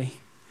story.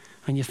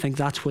 And you think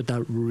that's what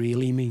that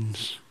really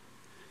means.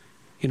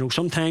 You know,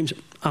 sometimes,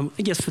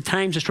 yes, the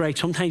times is right.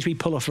 Sometimes we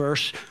pull a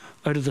verse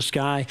out of the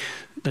sky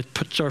that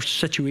puts our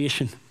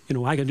situation. You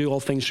know, I can do all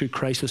things through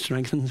Christ that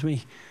strengthens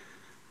me.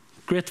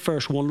 Great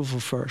verse, wonderful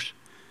verse.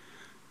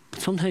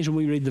 But sometimes when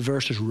we read the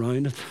verses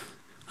around it,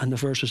 and the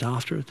verses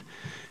after it,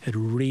 it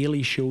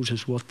really shows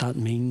us what that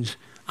means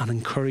and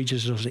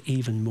encourages us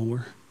even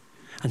more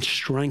and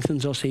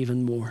strengthens us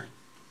even more.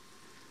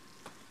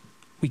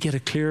 We get a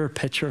clearer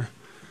picture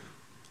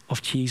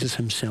of Jesus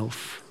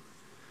himself.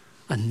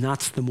 And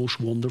that's the most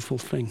wonderful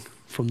thing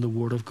from the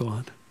Word of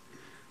God,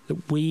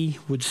 that we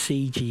would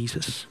see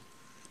Jesus.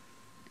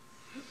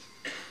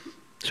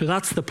 So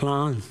that's the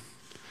plan.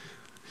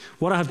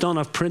 What I have done,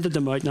 I've printed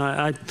them out.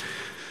 Now,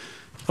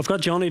 I've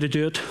got Johnny to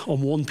do it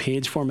on one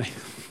page for me.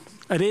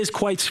 It is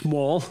quite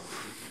small.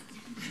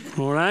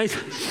 All right?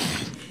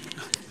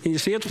 Can you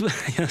see it?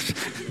 Yes.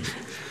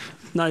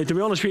 Now, to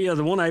be honest with you,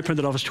 the one I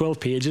printed off is 12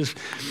 pages.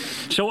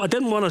 So I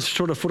didn't want to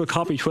sort of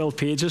photocopy 12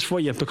 pages for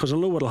you because I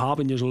know what will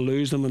happen. You'll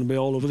lose them and be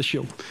all over the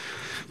show.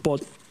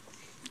 But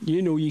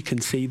you know you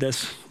can see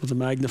this with a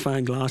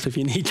magnifying glass if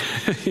you need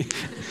to.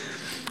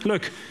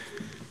 Look,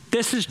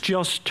 this is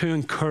just to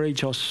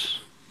encourage us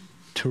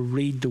to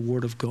read the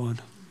Word of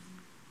God.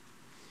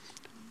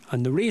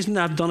 And the reason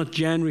I've done it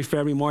January,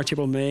 February, March,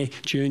 April, May,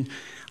 June,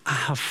 I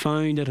have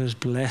found it has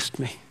blessed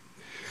me.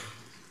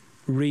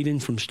 Reading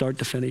from start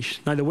to finish.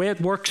 Now, the way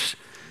it works,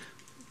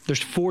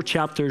 there's 4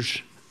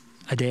 chapters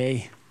a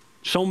day.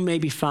 Some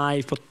maybe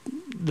 5, but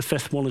the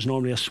 5th one is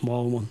normally a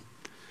small one.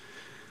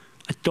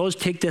 It does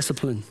take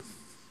discipline,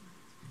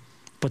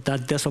 but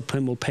that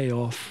discipline will pay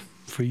off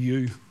for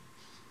you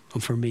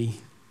and for me.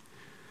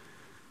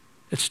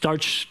 It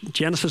starts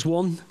Genesis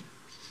 1,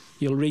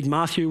 you'll read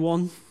Matthew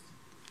 1,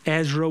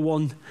 Ezra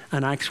 1,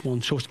 and Acts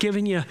 1. So it's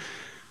giving you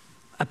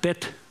a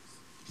bit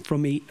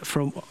from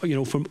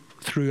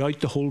throughout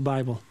the whole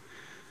Bible.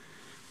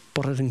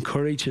 But it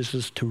encourages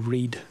us to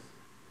read.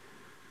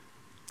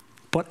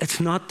 But it's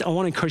not, I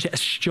want to encourage you,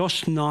 it's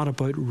just not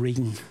about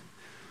reading.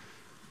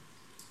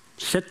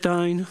 Sit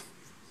down,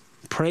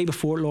 pray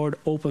before it, Lord,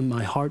 open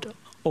my heart,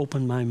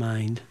 open my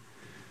mind,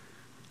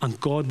 and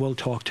God will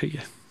talk to you.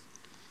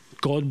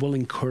 God will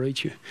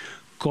encourage you.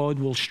 God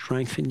will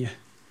strengthen you.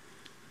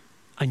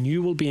 And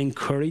you will be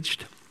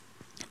encouraged,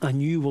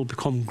 and you will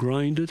become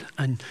grounded,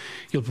 and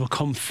you'll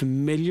become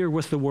familiar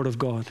with the Word of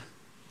God.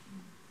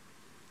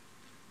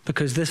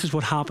 Because this is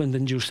what happened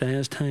in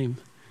Josiah's time.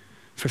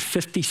 For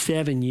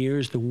 57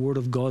 years, the Word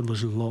of God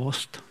was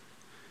lost.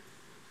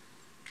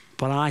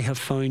 But I have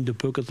found the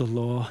book of the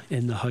law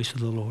in the house of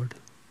the Lord.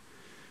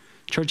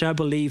 Church, I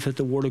believe that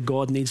the Word of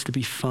God needs to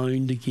be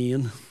found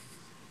again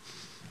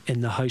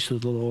in the house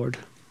of the Lord.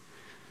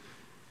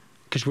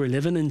 Because we're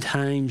living in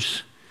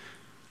times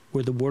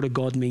where the Word of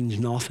God means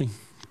nothing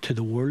to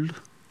the world.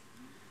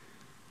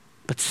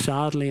 But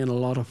sadly, in a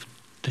lot of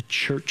the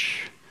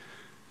church,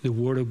 the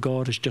Word of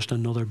God is just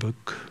another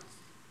book.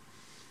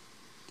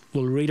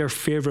 We'll read our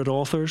favourite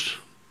authors.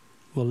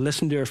 We'll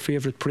listen to our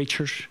favourite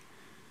preachers.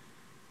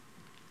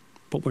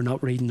 But we're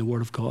not reading the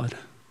Word of God.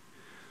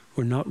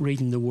 We're not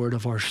reading the Word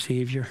of our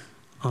Saviour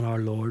and our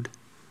Lord.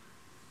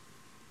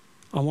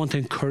 I want to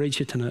encourage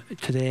you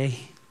today.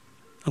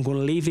 I'm going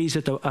to leave these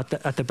at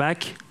the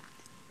back.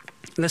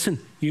 Listen,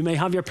 you may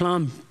have your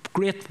plan.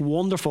 Great,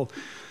 wonderful.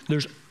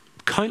 There's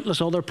countless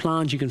other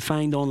plans you can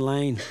find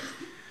online.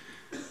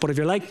 But if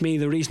you're like me,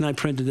 the reason I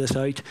printed this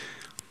out,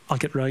 I'll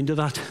get round to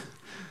that.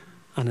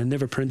 And I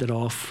never print it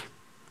off.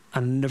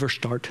 And I never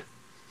start.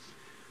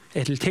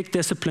 It'll take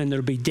discipline.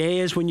 There'll be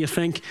days when you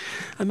think,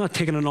 I'm not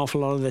taking an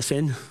awful lot of this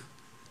in.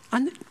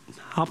 And it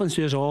happens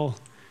to us all.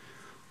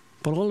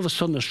 But all of a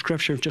sudden, the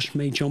scripture just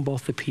may jump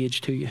off the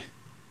page to you.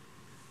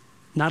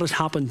 And that has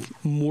happened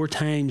more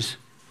times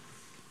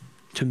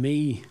to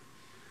me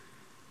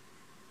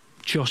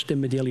just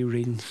in my daily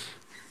readings.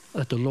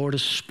 That the Lord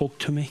has spoke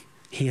to me.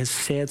 He has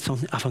said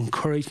something. I've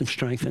encouraged and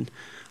strengthened.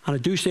 And I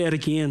do say it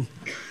again.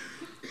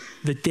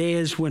 The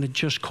days when it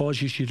just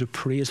causes you to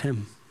praise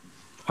Him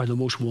are the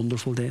most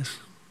wonderful days.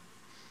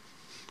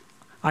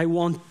 I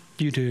want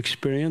you to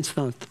experience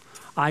that.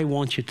 I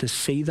want you to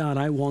see that.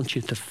 I want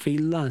you to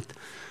feel that.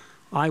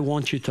 I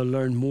want you to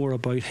learn more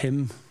about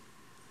Him.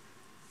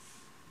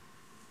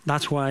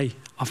 That's why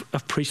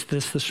I've preached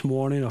this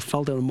morning. I've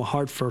felt it in my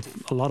heart for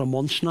a lot of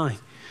months now.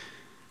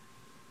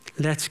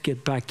 Let's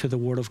get back to the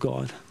Word of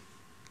God.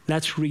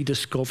 Let's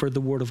rediscover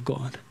the Word of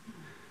God.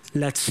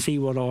 Let's see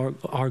what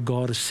our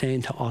God is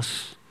saying to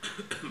us.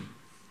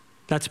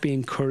 Let's be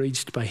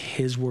encouraged by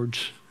His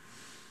words.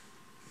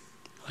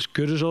 As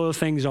good as other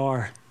things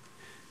are,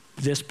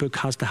 this book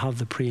has to have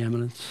the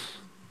preeminence.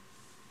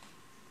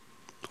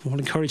 I want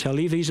to encourage you. I'll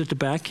leave these at the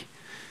back,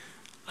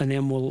 and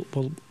then we'll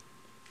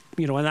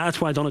and that's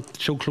why I've done it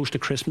so close to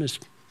Christmas,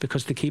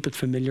 because to keep it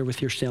familiar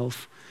with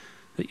yourself,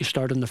 that you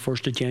start on the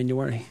 1st of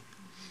January.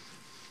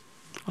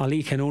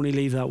 Ali can only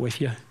leave that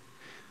with you,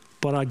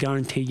 but I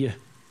guarantee you,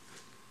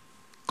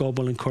 God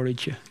will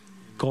encourage you.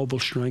 God will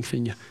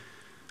strengthen you.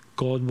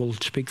 God will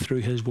speak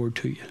through His word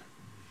to you.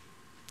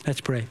 Let's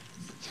pray.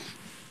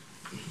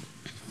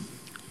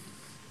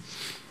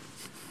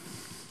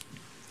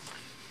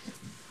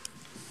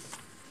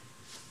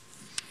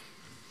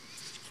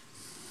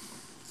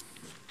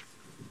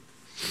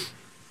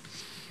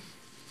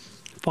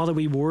 Father,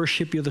 we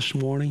worship you this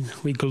morning.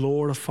 We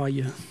glorify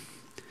you.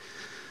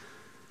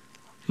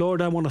 Lord,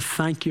 I want to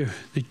thank you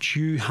that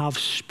you have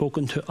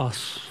spoken to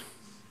us.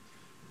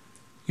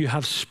 You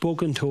have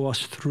spoken to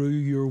us through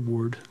your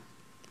word.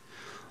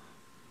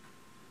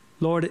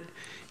 Lord,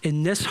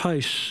 in this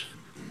house,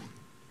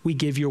 we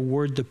give your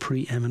word the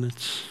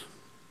preeminence.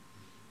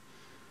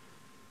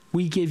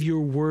 We give your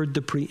word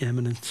the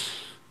preeminence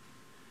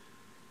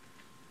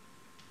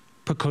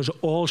because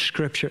all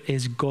scripture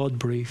is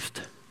God-breathed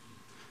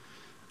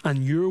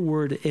and your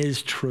word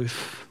is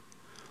truth.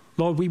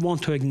 Lord, we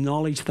want to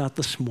acknowledge that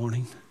this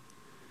morning.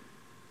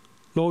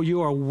 Lord,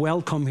 you are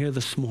welcome here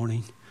this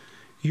morning.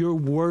 Your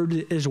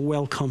word is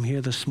welcome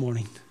here this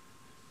morning.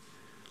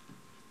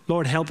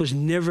 Lord, help us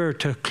never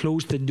to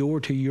close the door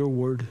to your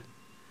word,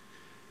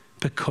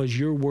 because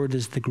your word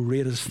is the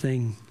greatest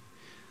thing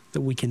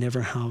that we can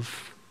ever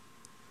have.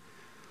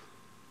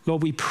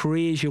 Lord, we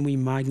praise you and we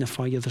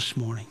magnify you this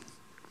morning.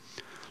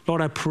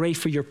 Lord, I pray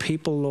for your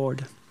people,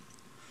 Lord.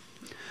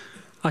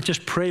 I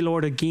just pray,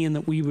 Lord, again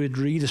that we would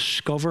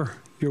rediscover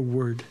your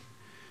word.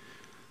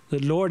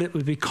 That, Lord, it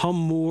would become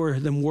more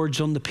than words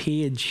on the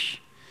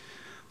page.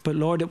 But,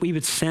 Lord, that we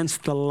would sense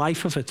the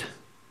life of it.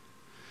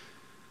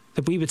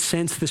 That we would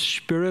sense the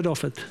spirit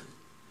of it.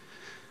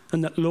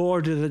 And that,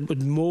 Lord, that it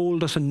would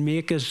mold us and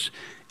make us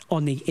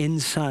on the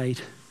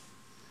inside.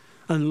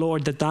 And,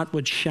 Lord, that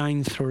would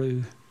shine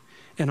through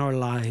in our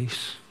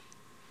lives.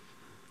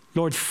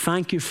 Lord,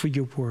 thank you for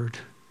your word.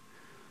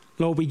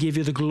 Lord, we give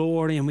you the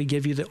glory and we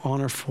give you the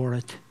honor for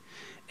it.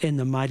 In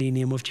the mighty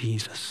name of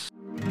Jesus.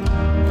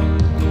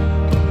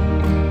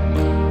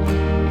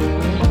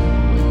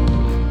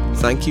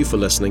 Thank you for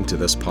listening to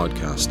this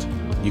podcast.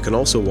 You can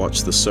also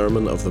watch the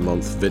Sermon of the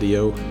Month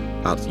video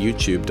at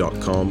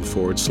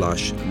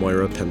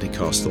youtube.com/Moira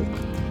Pentecostal,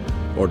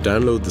 or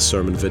download the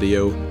sermon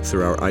video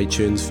through our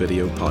iTunes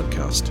video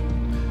podcast.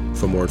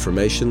 For more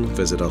information,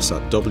 visit us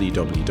at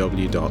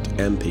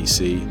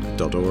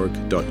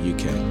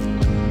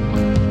www.mpc.org.uk.